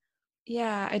me.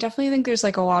 Yeah, I definitely think there's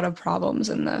like a lot of problems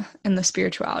in the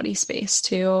spirituality space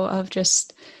too, of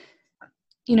just,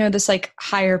 you know, this like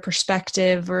higher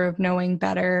perspective or of knowing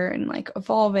better and like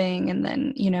evolving. And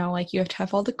then, you know, like you have to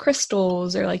have all the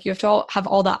crystals, or like you have to have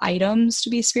all the items to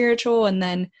be spiritual. And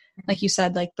then, like you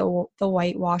said, like the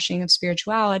whitewashing of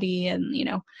spirituality, and, you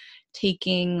know,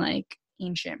 taking like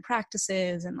ancient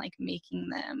practices and like making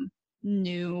them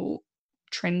new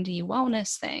trendy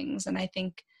wellness things. And I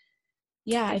think,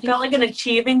 yeah, I It think, felt like an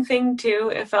achieving thing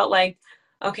too. It felt like,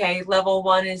 okay, level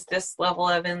 1 is this level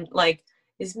of, and like,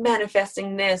 is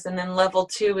manifesting this, and then level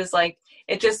 2 is like,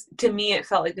 it just, to me, it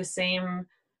felt like the same.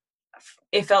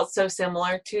 It felt so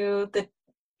similar to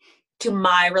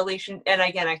my relation. And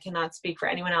again, I cannot speak for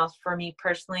anyone else. For me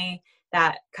personally,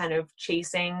 that kind of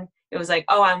chasing, it was like,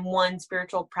 oh, I'm one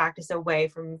spiritual practice away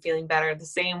from feeling better, the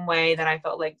same way that I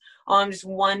felt like, oh, I'm just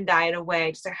one diet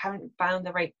away, just I haven't found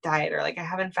the right diet, or like I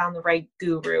haven't found the right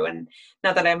guru. And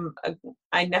not that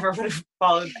I never would have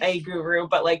followed a guru,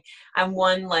 but like I'm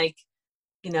one, like,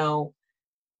 you know,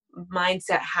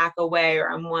 mindset hack away, or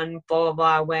I'm one blah blah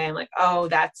blah away. I'm like, oh,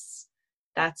 that's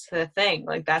the thing.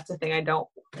 Like that's the thing I don't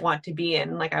want to be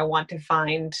in. Like I want to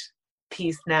find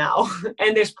peace now.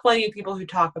 And there's plenty of people who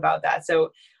talk about that.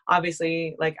 So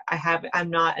obviously, like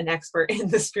I'm not an expert in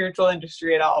the spiritual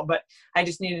industry at all, but I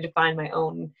just needed to find my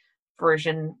own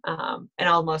version, and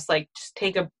almost like just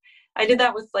I did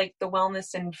that with like the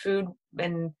wellness and food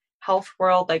and health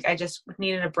world. Like I just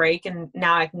needed a break, and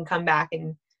now I can come back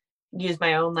and use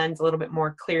my own lens a little bit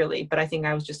more clearly. But I think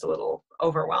I was just a little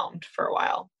overwhelmed for a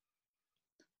while.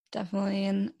 definitely.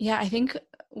 And yeah, I think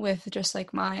with just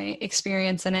like my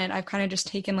experience in it, I've kind of just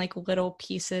taken like little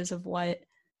pieces of what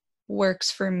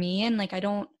works for me. And like I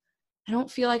don't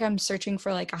feel like I'm searching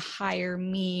for like a higher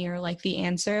me or like the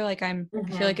answer. Like I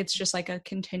feel like it's just like a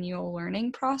continual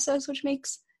learning process, which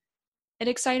makes it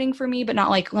exciting for me, but not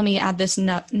like, let me add this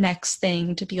next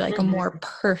thing to be like a more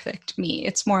perfect me.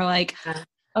 It's more like,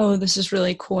 oh, this is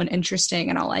really cool and interesting,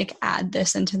 and I'll like add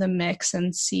this into the mix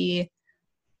and see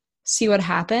what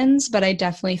happens. But I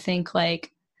definitely think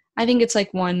like, I think it's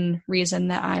like one reason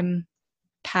that I'm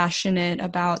passionate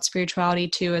about spirituality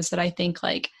too, is that I think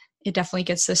like it definitely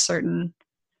gets this certain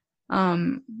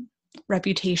um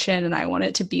reputation, and I want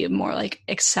it to be more like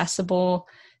accessible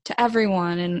to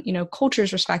everyone, and, you know,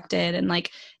 culture's respected, and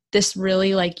like this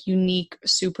really like unique,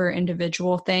 super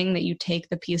individual thing that you take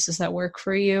the pieces that work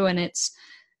for you, and it's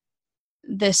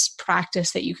this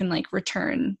practice that you can like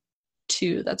return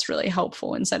to, that's really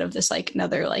helpful, instead of this like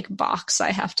another like box I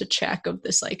have to check of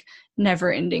this like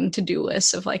never ending to-do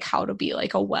list of like how to be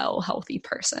like a well, healthy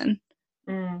person.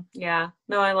 Yeah,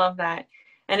 no, I love that.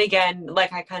 And again,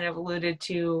 like I kind of alluded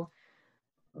to,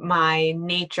 my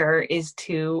nature is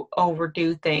to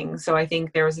overdo things. So I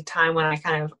think there was a time when I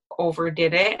kind of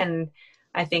overdid it. And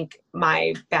I think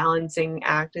my balancing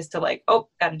act is to like, oh,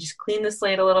 gotta just clean the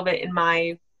slate a little bit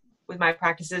with my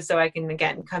practices, so I can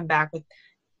again come back with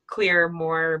clear,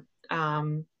 more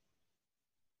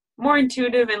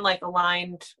intuitive and like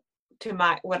aligned to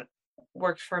what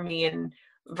worked for me, and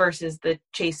versus the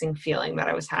chasing feeling that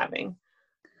I was having.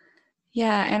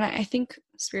 Yeah, and I think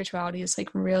spirituality is like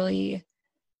really,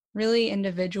 really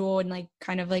individual, and like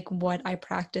kind of like what I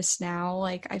practice now.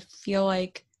 Like I feel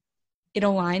like it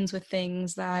aligns with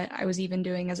things that I was even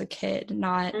doing as a kid,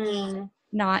 not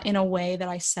in a way that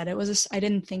I said it was I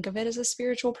didn't think of it as a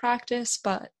spiritual practice,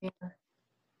 but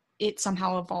it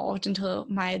somehow evolved into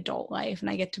my adult life, and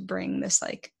I get to bring this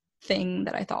like thing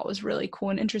that I thought was really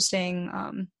cool and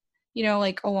interesting, you know,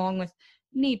 like along with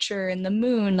nature and the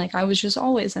moon. Like I was just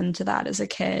always into that as a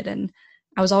kid, and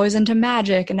I was always into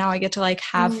magic, and now I get to like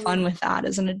have fun with that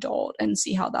as an adult and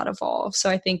see how that evolves. So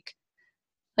I think,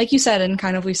 like you said, and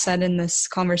kind of we said in this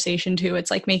conversation too,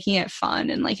 it's like making it fun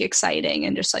and like exciting,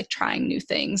 and just like trying new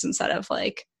things instead of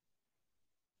like,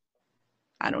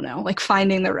 I don't know, like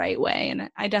finding the right way. And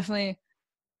I definitely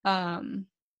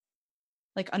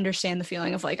like understand the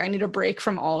feeling of like, I need a break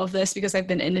from all of this, because I've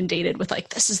been inundated with like,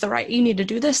 this is the right, you need to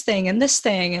do this thing and this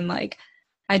thing. And like,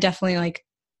 I definitely like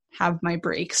have my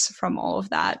breaks from all of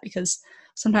that, because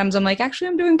sometimes I'm like, actually,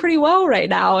 I'm doing pretty well right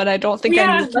now, and I don't think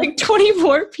I need like 20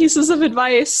 more pieces of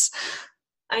advice.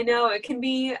 I know it can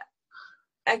be,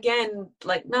 again,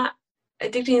 like, not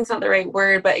addicting is not the right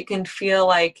word, but it can feel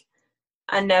like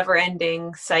a never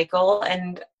ending cycle.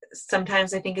 And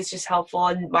sometimes I think it's just helpful,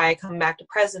 and why I come back to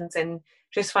presence and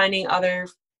just finding other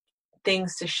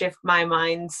things to shift my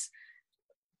mind's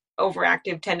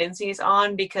overactive tendencies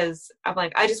on, because I'm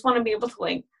like, I just want to be able to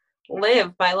like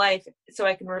live my life so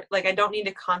I can like I don't need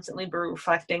to constantly be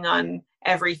reflecting on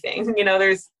everything.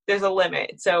 There's a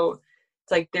limit. So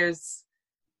it's like there's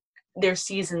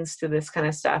seasons to this kind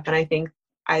of stuff, and I think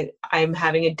I'm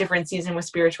having a different season with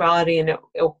spirituality, and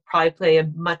it'll probably play a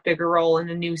much bigger role in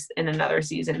another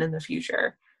season in the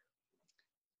future.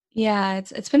 Yeah,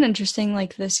 it's been interesting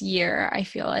like this year. I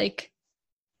feel like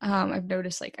I've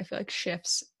noticed like I feel like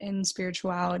shifts in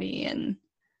spirituality and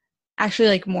actually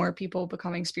like more people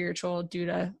becoming spiritual due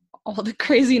to all the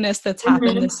craziness that's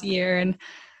happened this year. And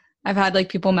I've had like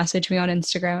people message me on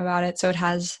Instagram about it, so it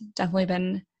has definitely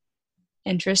been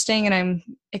interesting, and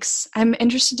I'm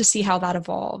interested to see how that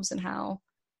evolves and how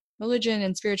religion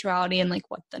and spirituality and like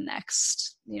what the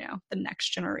next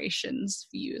generation's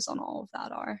views on all of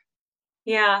that are.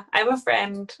 Yeah, I have a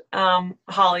friend,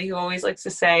 Holly, who always likes to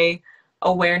say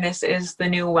awareness is the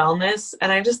new wellness.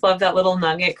 And I just love that little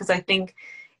nugget because I think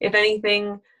if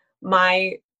anything,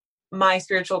 my my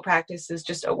spiritual practice is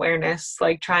just awareness,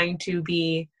 like trying to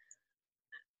be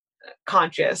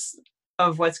conscious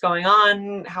of what's going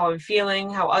on, how I'm feeling,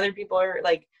 how other people are,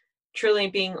 like truly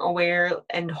being aware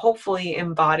and hopefully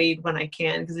embodied when I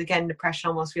can. Because again, depression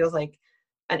almost feels like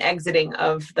an exiting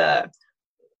of the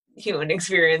human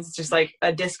experience, just like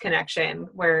a disconnection,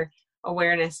 where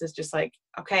awareness is just like,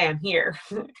 okay, I'm here.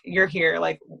 You're here,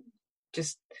 like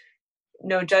just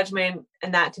no judgment.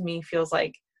 And that to me feels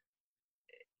like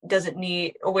doesn't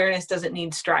need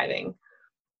striving.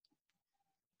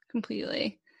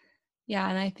 Completely. Yeah,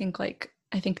 and I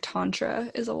think tantra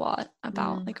is a lot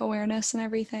about like awareness and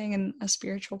everything and a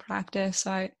spiritual practice.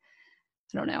 So I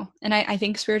don't know. And I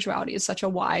think spirituality is such a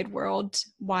wide word.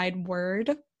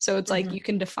 So it's like you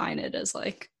can define it as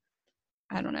like,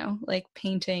 I don't know, like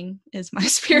painting is my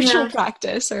spiritual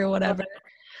practice or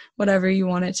whatever you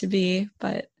want it to be.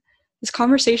 But this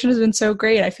conversation has been so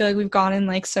great. I feel like we've gone in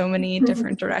like so many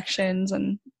different directions,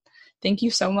 and thank you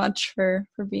so much for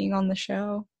being on the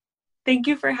show. Thank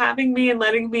you for having me and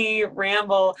letting me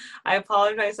ramble. I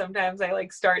apologize. Sometimes I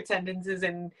like start sentences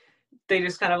and they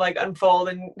just kind of like unfold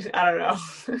and I don't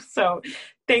know. So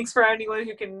thanks for anyone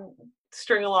who can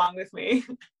string along with me.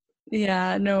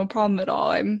 Yeah, no problem at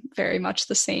all. I'm very much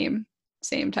the same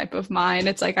type of mind.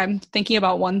 It's like I'm thinking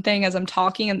about one thing as I'm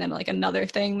talking, and then like another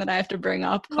thing that I have to bring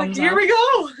up comes Here up. we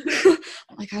go.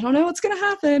 I'm like, I don't know what's gonna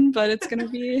happen, but it's gonna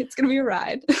be a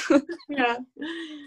ride. Yeah.